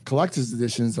of collector's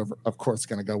editions are of course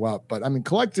going to go up. But I mean,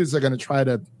 collectors are going to try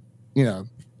to,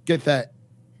 get that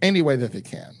any way that they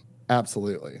can.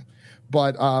 Absolutely.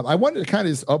 But I wanted to kind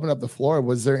of just open up the floor.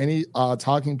 Was there any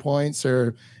talking points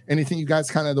or anything you guys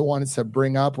kind of wanted to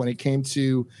bring up when it came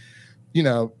to,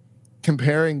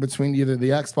 comparing between either the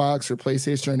Xbox or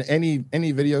PlayStation, and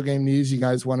any video game news you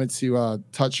guys wanted to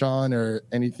touch on, or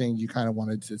anything you kind of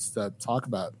wanted to talk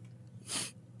about?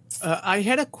 I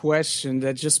had a question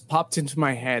that just popped into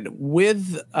my head.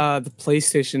 With the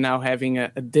PlayStation now having a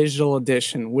digital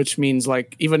edition, which means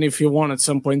like even if you want at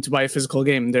some point to buy a physical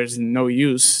game, there's no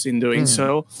use in doing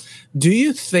so. Do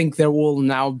you think there will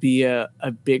now be a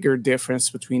bigger difference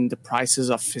between the prices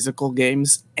of physical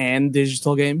games and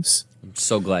digital games? I'm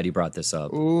so glad you brought this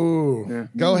up. Ooh,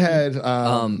 go ahead.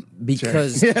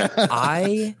 Because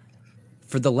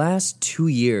for the last 2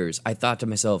 years, I thought to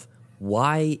myself,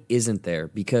 why isn't there?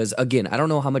 Because again, I don't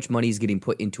know how much money is getting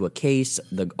put into a case,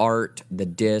 the art, the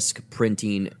disc,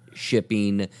 printing,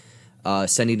 shipping,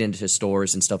 sending it into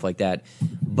stores and stuff like that.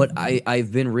 But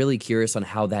I've been really curious on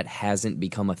how that hasn't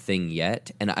become a thing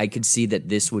yet. And I could see that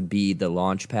this would be the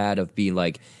launch pad of being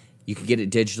like, you could get it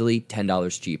digitally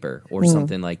 $10 cheaper or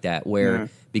something like that, where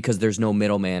because there's no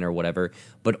middleman or whatever,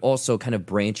 but also kind of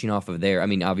branching off of there. I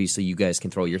mean, obviously you guys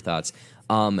can throw your thoughts.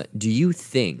 Do you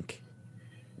think,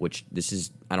 which this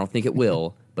is, I don't think it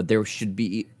will, but there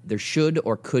should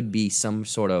or could be some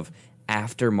sort of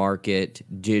aftermarket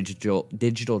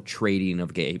digital trading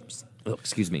of games. Oh,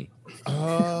 excuse me.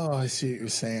 Oh, I see what you're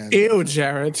saying. Ew,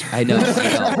 Jared. I know.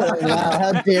 Wow,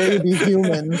 how dare you be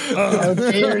human? How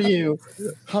dare you?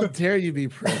 How dare you be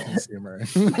pro-consumer?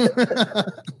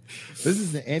 This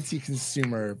is the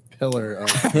anti-consumer pillar of.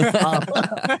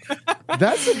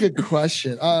 That's a good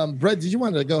question. Brett, did you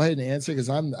want to go ahead and answer? Because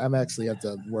I'm actually have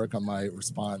to work on my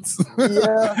response.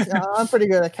 Yeah, I'm pretty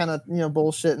good at kind of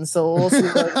bullshit, and so we'll see.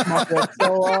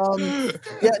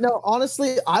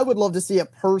 Honestly, I would love to see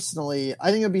it personally.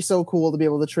 I think it'd be so cool to be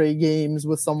able to trade games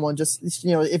with someone. Just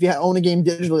if you own a game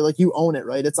digitally, like you own it,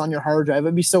 right? It's on your hard drive.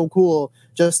 It'd be so cool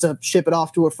just to ship it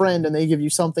off to a friend and they give you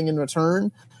something in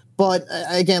return. But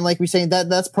again, like we saying,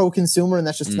 that's pro-consumer, and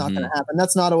that's just not going to happen.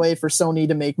 That's not a way for Sony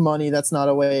to make money. That's not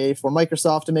a way for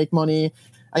Microsoft to make money.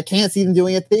 I can't see them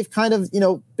doing it. They've kind of,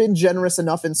 been generous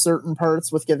enough in certain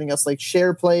parts with giving us like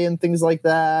share play and things like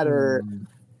that.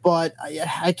 But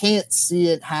I can't see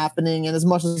it happening. And as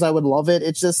much as I would love it,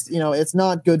 it's just, it's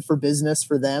not good for business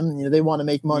for them. They want to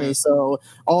make money. So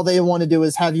all they want to do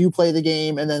is have you play the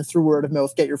game and then through word of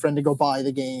mouth, get your friend to go buy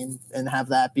the game and have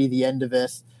that be the end of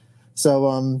it. So,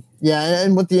 and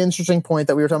with the interesting point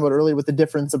that we were talking about earlier with the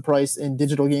difference of price in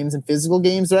digital games and physical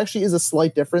games, there actually is a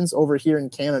slight difference over here in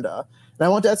Canada. And I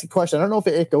want to ask a question. I don't know if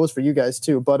it goes for you guys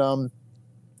too, but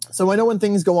so I know when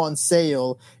things go on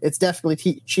sale, it's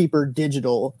definitely cheaper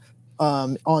digital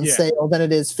on sale than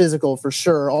it is physical for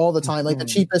sure all the time. Like the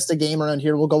cheapest a game around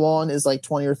here will go on is like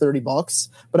 $20 or $30,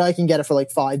 but I can get it for like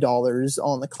 $5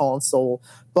 on the console.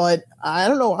 But I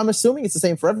don't know. I'm assuming it's the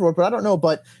same for everyone, but I don't know.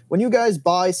 But when you guys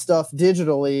buy stuff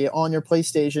digitally on your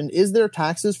PlayStation, is there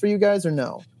taxes for you guys or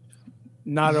no?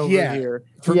 Not over here.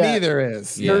 For me, there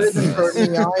is. There isn't for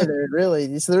me either,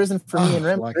 really. So there isn't for me and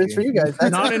Rem. There is for you guys.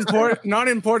 Not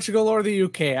in Portugal or the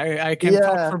UK. I can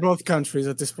talk for both countries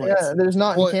at this point. Yeah, there's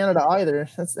not in Canada either.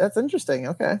 That's interesting.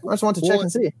 Okay, I just want to check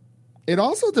and see. It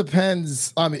also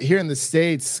depends here in the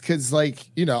States because,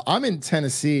 I'm in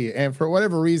Tennessee, and for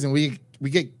whatever reason, we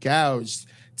get gouged,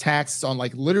 taxed on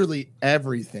literally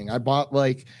everything. I bought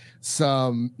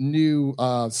some new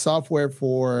software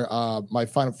for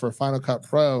Final Cut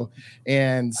Pro,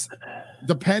 and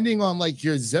depending on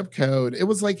your zip code, it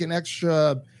was an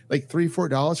extra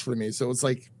 $3-4 for me. So it was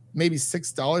maybe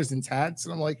 $6 in tax,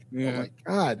 and I'm like, oh my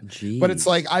god! Jeez. But it's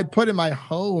I put in my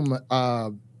home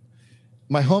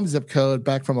zip code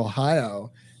back from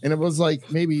Ohio, and it was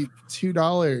maybe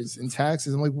 $2 in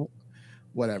taxes. I'm like,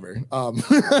 whatever.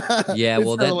 Yeah,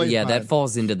 well, that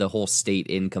falls into the whole state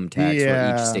income tax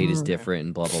where each state is different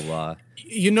and blah blah blah.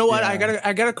 You know what? I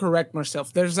gotta correct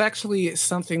myself. There's actually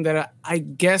something that I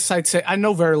guess I'd say I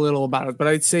know very little about it, but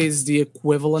I'd say is the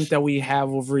equivalent that we have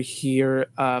over here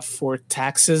for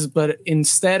taxes. But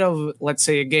instead of, let's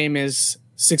say, a game is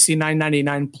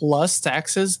 $69.99 plus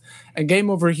taxes, a game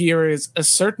over here is a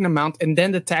certain amount, and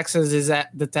then the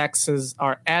taxes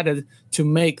are added to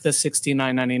make the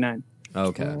 $69.99.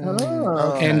 Okay.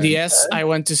 And yes, I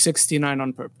went to 69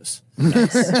 on purpose. Nice.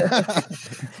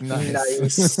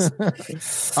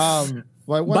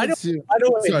 By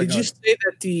the way, did you say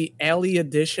that the Ellie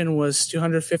edition was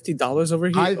 $250 over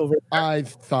here? I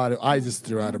just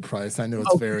threw out a price. I know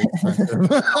it's very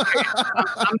expensive.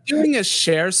 I'm doing a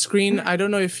share screen. I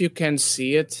don't know if you can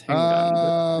see it. Hang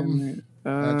on.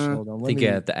 I think you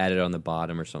have to add it on the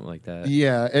bottom or something like that.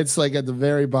 Yeah, it's at the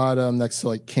very bottom next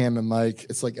to Cam and Mike.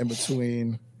 It's in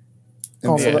between.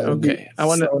 Okay. I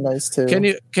want to. So nice too.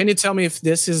 Can you tell me if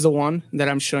this is the one that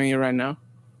I'm showing you right now?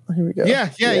 Here we go. Yeah.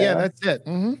 That's it.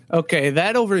 Mm-hmm. Okay,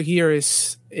 that over here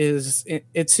it's in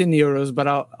euros, but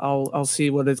I'll see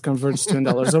what it converts to in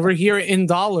dollars. Over here in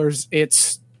dollars,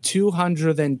 it's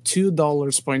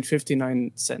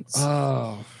 $202.59.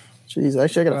 Oh, Jeez,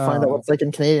 actually, I gotta find out what it's like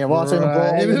in Canadian. Well,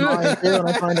 I'm mine too, and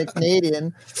I find it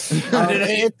Canadian.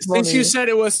 Since you said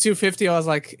it was $250, I was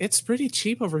like, it's pretty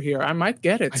cheap over here. I might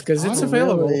get it because it's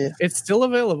available. Really? It's still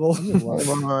available.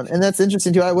 And that's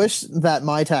interesting too. I wish that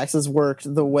my taxes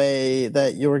worked the way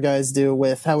that your guys do,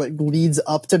 with how it leads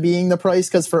up to being the price.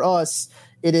 Because for us,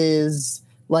 it is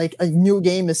like a new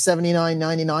game is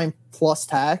 $79.99 plus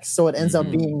tax, so it ends up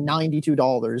being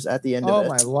 $92 at the end of it. Oh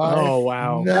my life! Oh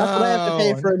wow! No, That's what I have to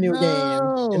pay for a new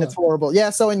game, and it's horrible. Yeah,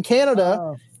 so in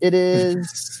Canada, it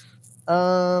is.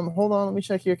 Hold on, let me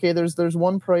check here. Okay, there's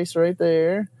one price right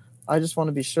there. I just want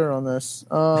to be sure on this.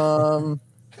 Yeah,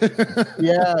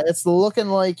 it's looking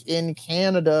like in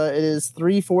Canada it is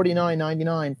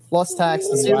 $349.99 plus tax.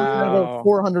 Wow.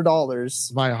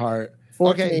 $400. My heart.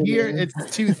 Okay, here it's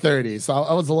 $230, so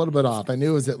I was a little bit off. I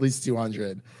knew it was at least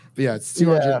 $200, but yeah, it's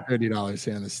 $230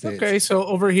 here in the States. Okay, so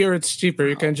over here it's cheaper.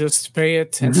 You can just pay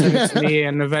it and send it to me,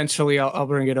 and eventually I'll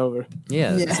bring it over.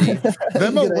 Yeah.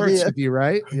 Venmo works with you,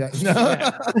 right? Yeah.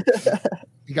 No.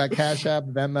 You got Cash App,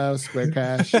 Venmo, Square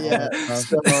Cash. Yeah.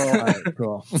 Right,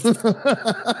 cool.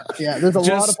 Yeah, there's a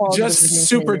lot of just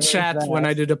super chat when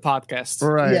I do the podcast.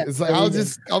 Right. Yeah, it's like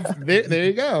there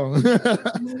you go.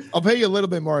 I'll pay you a little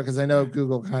bit more because I know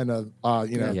Google kind of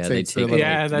takes it a little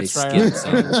Yeah, bit. that's right.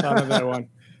 Found that one.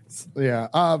 Yeah.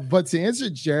 But to answer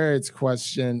Jared's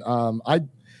question,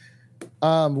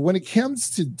 when it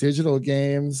comes to digital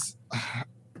games,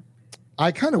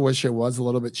 I kind of wish it was a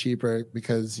little bit cheaper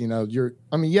because, you're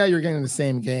getting the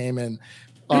same game. And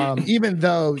even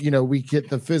though, we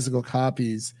get the physical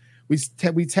copies, we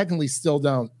technically still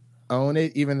don't own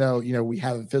it, even though, we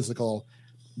have a physical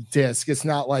disc. It's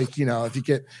not like,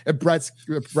 if Brett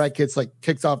gets like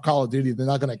kicked off Call of Duty, they're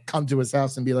not going to come to his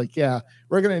house and be like, yeah,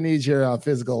 we're going to need your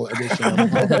physical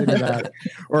edition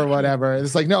or whatever.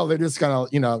 It's like, no, they're just going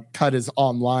to, cut his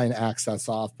online access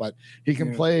off, but he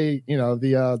can play,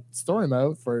 the story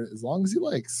mode for as long as he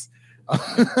likes.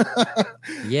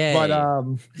 Yeah. But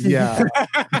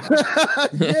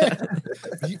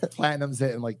Platinum's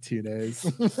it in like 2 days.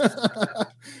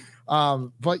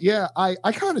 But yeah, I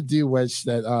kind of do wish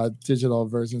that digital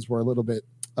versions were a little bit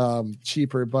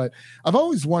cheaper, but I've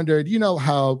always wondered,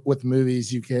 how with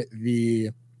movies you get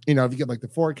if you get like the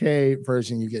 4K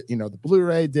version, you get, the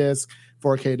Blu-ray disc,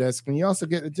 4K disc, and you also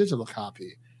get a digital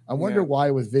copy. I wonder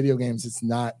why with video games it's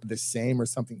not the same or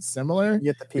something similar.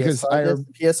 You get the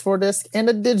PS4 disc and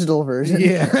a digital version.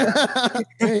 Yeah.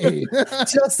 Hey.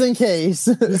 Just in case.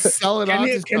 Sell it Can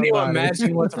off. Can you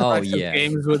imagine what the price of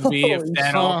games would be if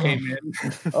that all came in?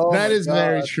 That is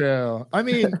very true. I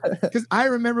mean, because I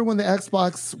remember when the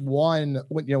Xbox One,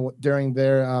 during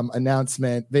their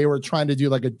announcement, they were trying to do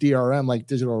like a DRM, like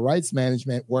digital rights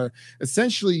management, where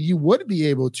essentially you would be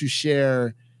able to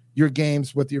share your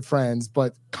games with your friends,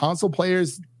 but console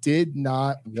players did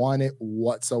not want it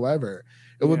whatsoever.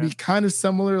 It would be kind of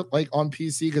similar like on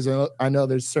PC, because I know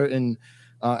there's certain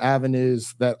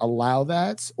avenues that allow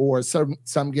that, or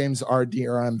some games are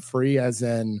DRM free, as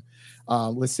in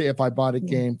let's say if I bought a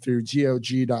game through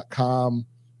GOG.com,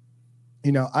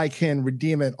 I can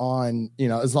redeem it on,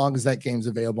 as long as that game's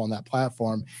available on that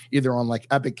platform, either on like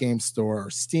Epic Games Store or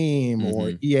Steam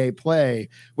or EA Play,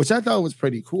 which I thought was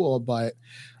pretty cool. But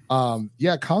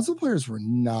console players were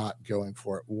not going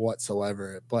for it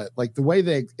whatsoever. But like the way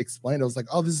they explained it, I was like,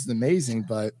 oh, this is amazing,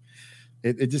 but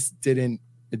it just didn't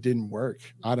work.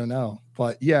 I don't know.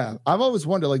 But yeah, I've always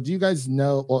wondered, like, do you guys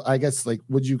know, well, I guess like,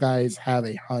 would you guys have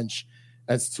a hunch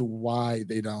as to why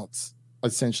they don't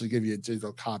essentially give you a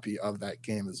digital copy of that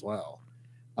game as well?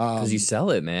 Because you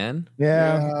sell it, man.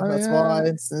 Yeah, that's why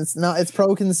it's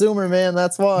pro consumer, man.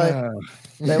 That's why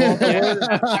they want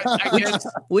the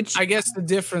word. I guess the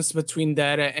difference between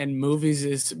that and movies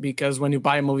is because when you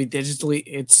buy a movie digitally,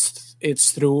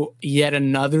 it's through yet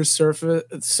another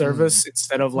service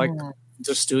instead of like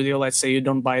the studio. Let's say you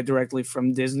don't buy it directly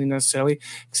from Disney necessarily,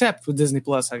 except with Disney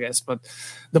Plus, I guess. But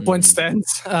the point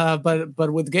stands.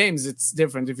 But with games, it's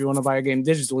different. If you want to buy a game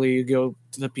digitally, you go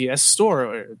to the PS Store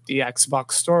or the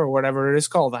Xbox Store or whatever it is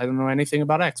called. I don't know anything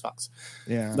about Xbox.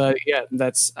 Yeah, but yeah,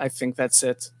 I think that's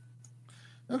it.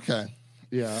 Okay.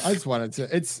 Yeah, I just wanted to.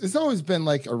 It's always been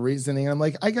like a reasoning. I'm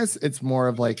like, I guess it's more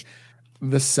of like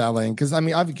the selling, because I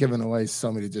mean, I've given away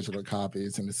so many digital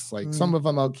copies, and it's like some of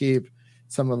them I'll keep.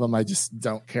 Some of them I just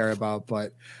don't care about,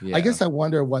 but I guess I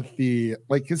wonder what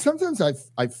because sometimes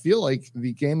I feel like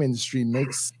the game industry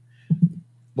makes,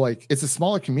 like, it's a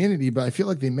smaller community, but I feel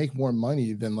like they make more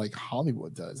money than like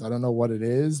Hollywood does. I don't know what it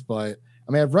is, but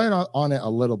I mean, I've read on it a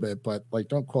little bit, but like,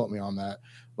 don't quote me on that.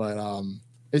 But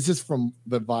It's just from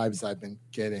the vibes I've been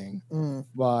getting.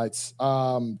 But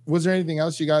was there anything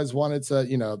else you guys wanted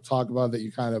to, talk about that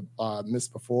you kind of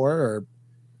missed before? Or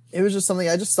it was just something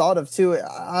I just thought of too.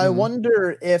 I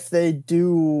wonder if they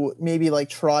do maybe like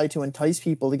try to entice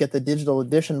people to get the digital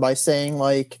edition by saying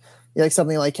like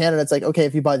something like Canada, it's like, okay,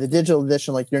 if you buy the digital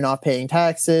edition, like you're not paying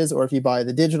taxes, or if you buy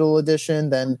the digital edition,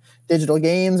 then digital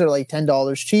games are like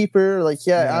 $10 cheaper. Like,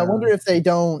 I wonder if they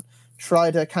don't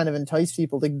try to kind of entice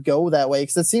people to go that way,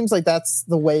 because it seems like that's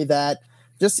the way that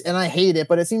and I hate it,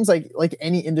 but it seems like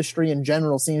any industry in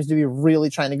general seems to be really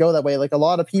trying to go that way. Like a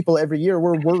lot of people every year,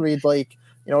 we're worried like,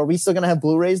 are we still going to have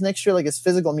Blu-rays next year? Like, is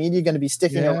physical media going to be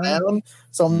sticking around?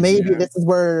 So maybe this is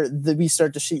where we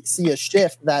start to see a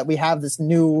shift, that we have this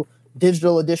new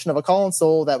digital edition of a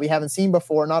console that we haven't seen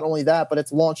before. Not only that, but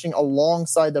it's launching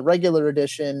alongside the regular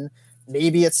edition.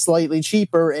 Maybe it's slightly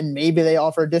cheaper, and maybe they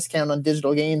offer a discount on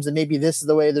digital games, and maybe this is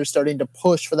the way they're starting to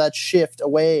push for that shift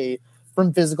away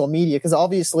from physical media. Because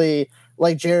obviously,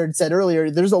 like Jared said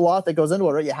earlier, there's a lot that goes into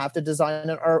it, right? You have to design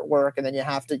an artwork, and then you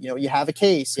have to, you have a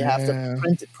case, you have to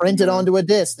print it onto a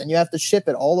disc, then you have to ship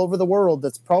it all over the world.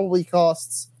 That's probably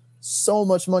costs so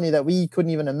much money that we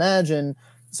couldn't even imagine.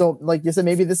 So like you said,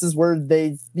 maybe this is where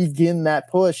they begin that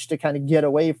push to kind of get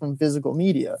away from physical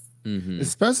media.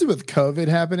 Especially with COVID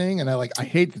happening. And I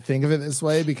hate to think of it this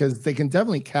way, because they can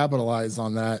definitely capitalize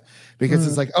on that, because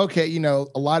it's like, okay,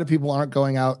 a lot of people aren't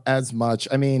going out as much.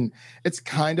 I mean, it's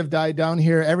kind of died down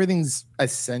here. Everything's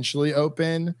essentially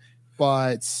open,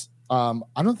 but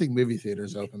I don't think movie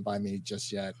theaters open by me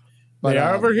just yet. But they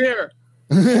are over here.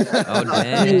 Oh,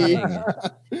 dang.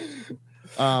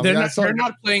 They're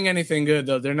not playing anything good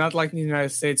though. They're not like in the United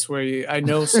States, where I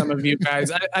know some of you guys.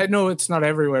 I know it's not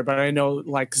everywhere, but I know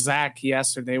like Zach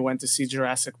yesterday went to see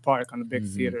Jurassic Park on the big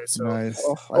theater. So nice.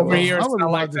 Over here, it's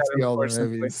not like to that. see all the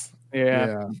movies.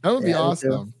 Yeah, that would be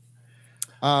awesome.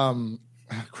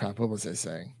 Crap. What was I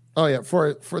saying? Oh yeah,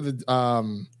 for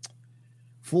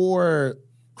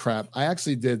crap. I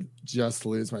actually did just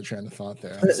lose my train of thought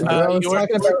there.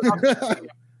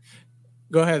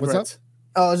 Go ahead. What's Brett. up?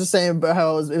 I was just saying about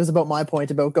how it was about my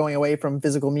point about going away from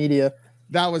physical media.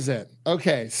 That was it.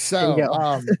 Okay,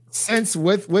 so since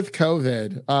with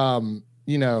COVID,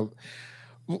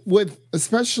 with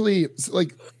especially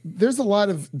like there's a lot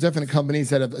of different companies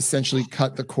that have essentially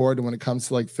cut the cord when it comes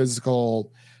to like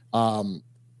physical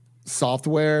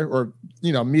software or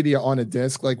media on a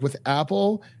disc. Like with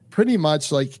Apple, pretty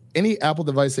much like any Apple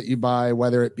device that you buy,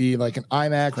 whether it be like an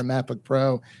iMac or MacBook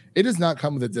Pro, it does not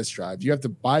come with a disk drive. You have to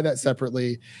buy that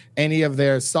separately. Any of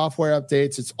their software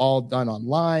updates, it's all done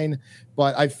online.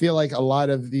 But I feel like a lot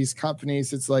of these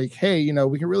companies, it's like, hey,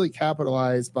 we can really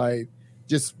capitalize by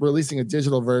just releasing a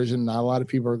digital version. Not a lot of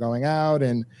people are going out,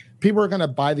 and people are going to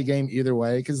buy the game either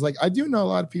way. Because like I do know a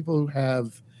lot of people who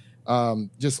have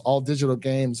just all digital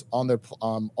games on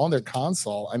their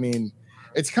console. I mean,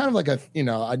 it's kind of like a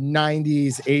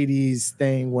 90s 80s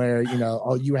thing where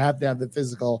you have to have the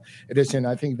physical edition.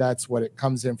 I think that's what it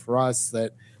comes in for us,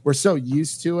 that we're so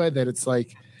used to it that it's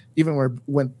like, even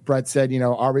when Brett said,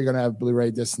 are we going to have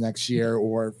Blu-ray discs next year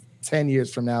or 10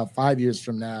 years from now, 5 years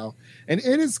from now? And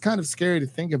it is kind of scary to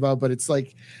think about, but it's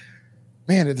like,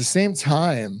 man, at the same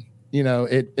time,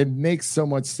 it makes so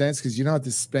much sense, because you don't have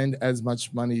to spend as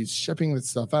much money shipping the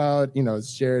stuff out,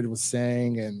 as Jared was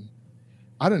saying. And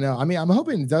I don't know. I mean, I'm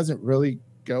hoping it doesn't really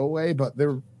go away, but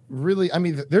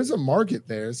there's a market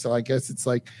there. So I guess it's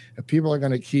like, if people are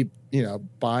going to keep,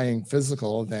 buying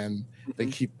physical, then they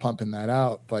keep pumping that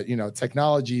out. But,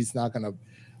 technology is not going to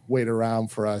wait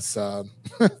around for us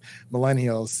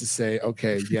millennials to say,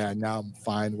 okay, yeah, now I'm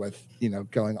fine with,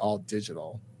 going all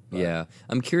digital. But, yeah.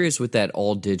 I'm curious with that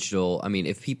all digital. I mean,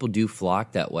 if people do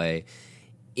flock that way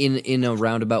in a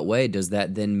roundabout way, does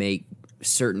that then make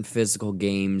certain physical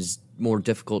games more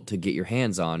difficult to get your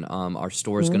hands on? Are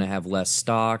stores going to have less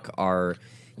stock? Are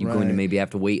you going to maybe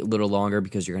have to wait a little longer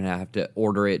because you're going to have to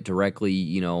order it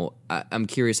directly? I'm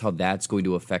curious how that's going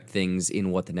to affect things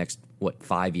in the next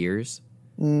 5 years?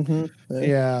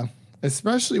 Yeah,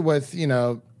 especially with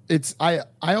it's I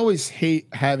always hate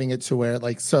having it to where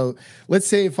like, so let's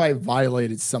say if I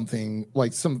violated something,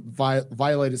 like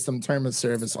violated some term of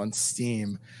service on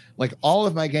Steam, like all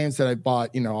of my games that I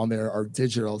bought, on there are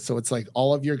digital. So it's like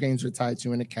all of your games are tied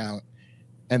to an account,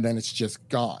 and then it's just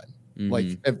gone.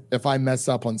 Like if I mess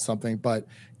up on something. But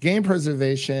game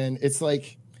preservation, it's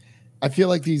like, I feel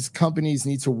like these companies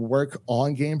need to work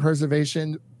on game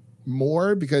preservation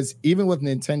more, because even with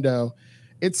Nintendo,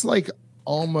 it's like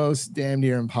almost damn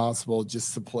near impossible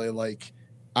just to play like,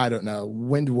 I don't know,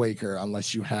 Wind Waker,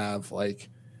 unless you have like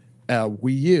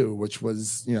Wii U, which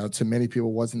was, to many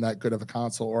people wasn't that good of a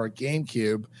console, or a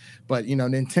GameCube. But,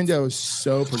 Nintendo is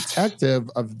so protective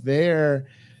of their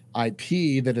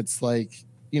IP that it's like,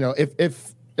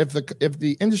 if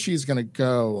the industry is going to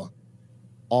go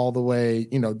all the way,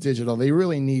 digital, they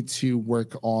really need to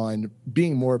work on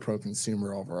being more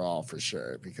pro-consumer overall, for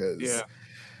sure. Because,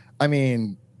 I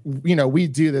mean, we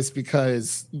do this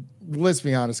because, let's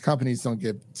be honest, companies don't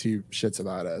give two shits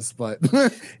about us. But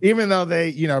even though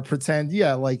they, pretend,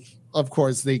 like, of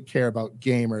course, they care about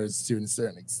gamers to a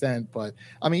certain extent. But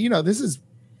I mean, this is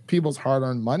people's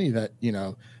hard-earned money that,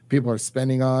 people are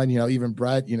spending on, even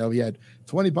Brett, he had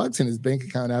 $20 in his bank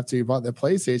account after he bought the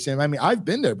PlayStation. I mean, I've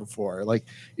been there before. Like,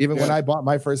 even when I bought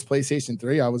my first PlayStation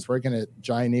 3, I was working at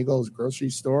Giant Eagle's grocery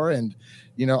store, and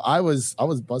I was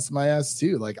busting my ass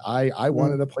too. Like, I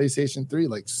wanted a PlayStation 3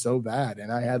 like so bad,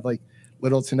 and I had like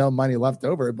little to no money left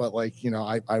over, but like,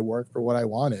 I worked for what I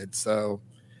wanted. So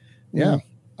yeah.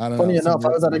 Funny enough, I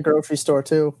was at a grocery store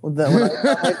too. When I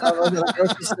was at a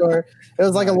grocery store, it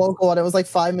was like a local one. It was like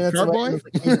 5 minutes away.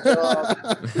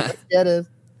 Let's get it.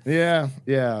 Yeah,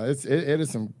 it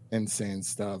is some insane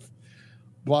stuff.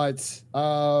 But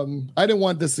I didn't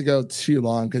want this to go too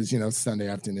long because Sunday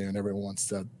afternoon, everyone wants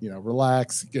to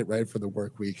relax, get ready for the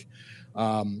work week.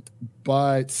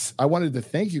 But I wanted to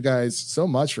thank you guys so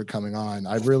much for coming on.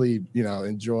 I really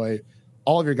enjoy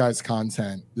all of your guys'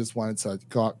 content. Just wanted to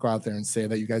go out there and say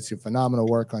that you guys do phenomenal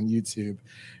work on YouTube.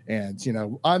 And,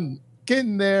 I'm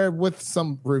getting there with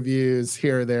some reviews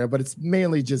here or there, but it's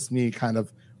mainly just me kind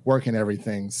of working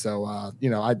everything. So,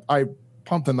 I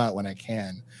pump them out when I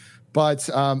can. But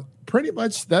pretty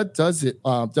much that does it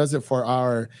for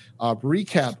our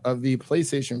recap of the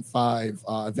PlayStation 5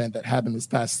 event that happened this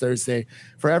past Thursday.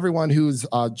 For everyone who's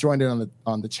joined in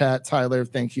on the chat, Tyler,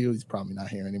 thank you. He's probably not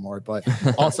here anymore, but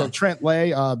also Trent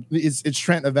Lay. Is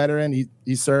Trent a veteran?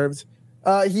 He served.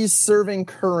 He's serving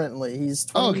currently. He's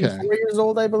 24 years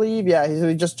old, I believe. Yeah,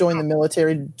 he just joined the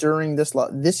military during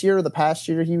this year, or the past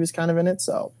year. He was kind of in it.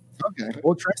 So okay.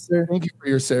 Well, Trent, thank you for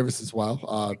your service as well.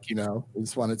 I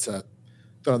just wanted to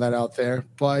throw that out there.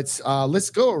 But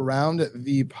let's go around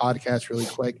the podcast really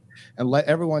quick and let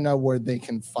everyone know where they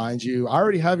can find you. I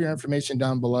already have your information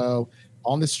down below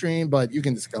on the stream, but you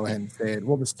can just go ahead and say it.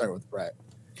 We'll just start with Brett.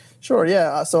 Sure,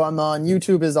 yeah. So I'm on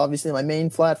YouTube is obviously my main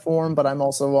platform, but I'm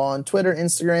also on Twitter,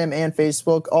 Instagram, and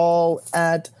Facebook, all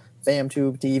at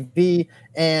BamTubeTV.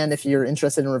 And if you're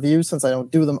interested in reviews, since I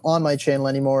don't do them on my channel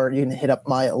anymore, you can hit up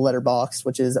my letterbox,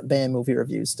 which is Bam Movie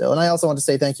Reviews still. And I also want to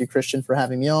say thank you, Christian, for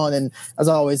having me on. And as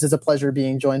always, it's a pleasure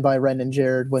being joined by Ren and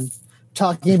Jared when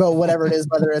talking about whatever it is,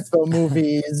 whether it's about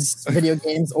movies, video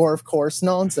games, or of course,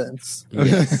 nonsense.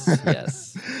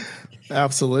 Yes.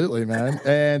 Absolutely, man.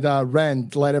 And Ren,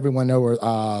 let everyone know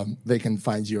where they can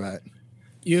find you at.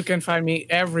 You can find me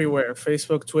everywhere: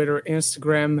 Facebook, Twitter,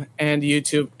 Instagram, and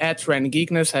YouTube at Ren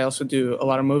Geekness. I also do a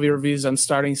lot of movie reviews. I'm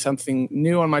starting something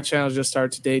new on my channel. Just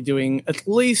started today, doing at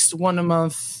least one a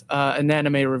month, an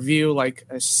anime review, like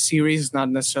a series, not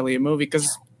necessarily a movie.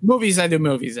 Because movies, I do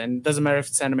movies, and it doesn't matter if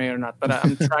it's anime or not. But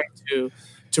I'm trying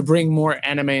to bring more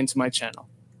anime into my channel.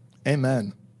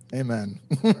 Amen.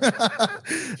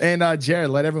 And Jared,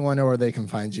 let everyone know where they can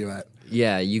find you at.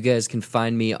 Yeah, you guys can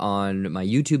find me on my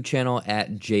YouTube channel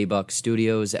at JBuck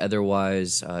Studios.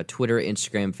 Otherwise, Twitter,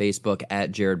 Instagram, Facebook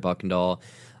at Jared Buckendahl.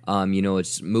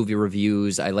 It's movie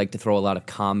reviews. I like to throw a lot of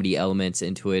comedy elements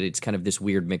into it. It's kind of this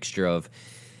weird mixture of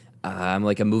I'm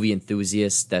like a movie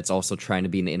enthusiast that's also trying to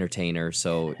be an entertainer.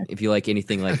 So if you like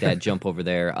anything like that, jump over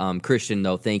there. Christian,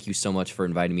 though, thank you so much for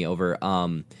inviting me over.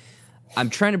 I'm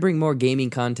trying to bring more gaming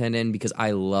content in because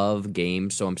I love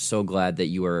games. So I'm so glad that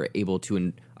you were able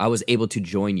to, I was able to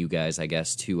join you guys, I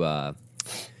guess, to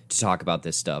talk about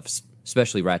this stuff,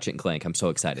 especially Ratchet and Clank. I'm so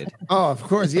excited. Oh, of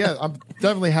course. Yeah. I'm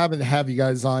definitely happy to have you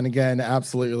guys on again.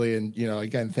 Absolutely. And,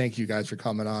 again, thank you guys for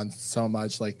coming on so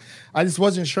much. Like, I just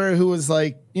wasn't sure who was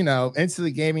like, into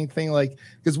the gaming thing. Like,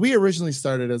 because we originally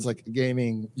started as like a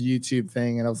gaming YouTube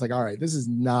thing. And I was like, all right, this is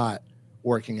not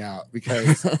working out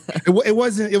because it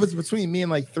was between me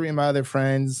and like three of my other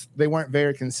friends. They weren't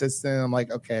very consistent. I'm like,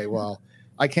 okay, well,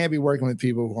 I can't be working with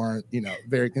people who aren't,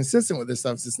 very consistent with this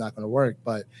stuff. So it's not going to work.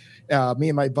 But me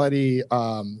and my buddy,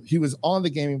 he was on the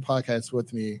gaming podcast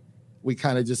with me. We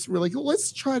kind of just were like,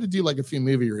 let's try to do like a few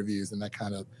movie reviews. And that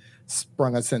kind of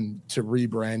sprung us into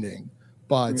rebranding.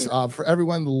 But for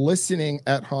everyone listening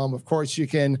at home, of course, you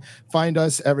can find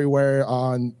us everywhere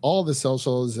on all the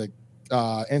socials, like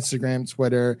Instagram,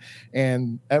 Twitter,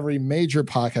 and every major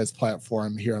podcast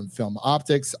platform here on Film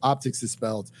Optix. Optix is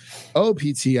spelled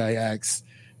OPTIX.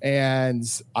 And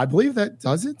I believe that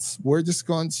does it. We're just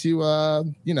going to,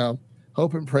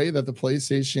 hope and pray that the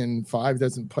PlayStation 5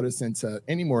 doesn't put us into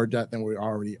any more debt than we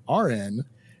already are in.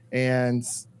 And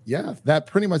yeah, that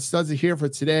pretty much does it here for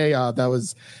today. That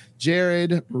was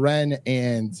Jared, Ren,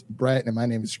 and Brett. And my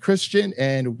name is Christian.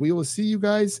 And we will see you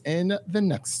guys in the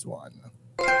next one.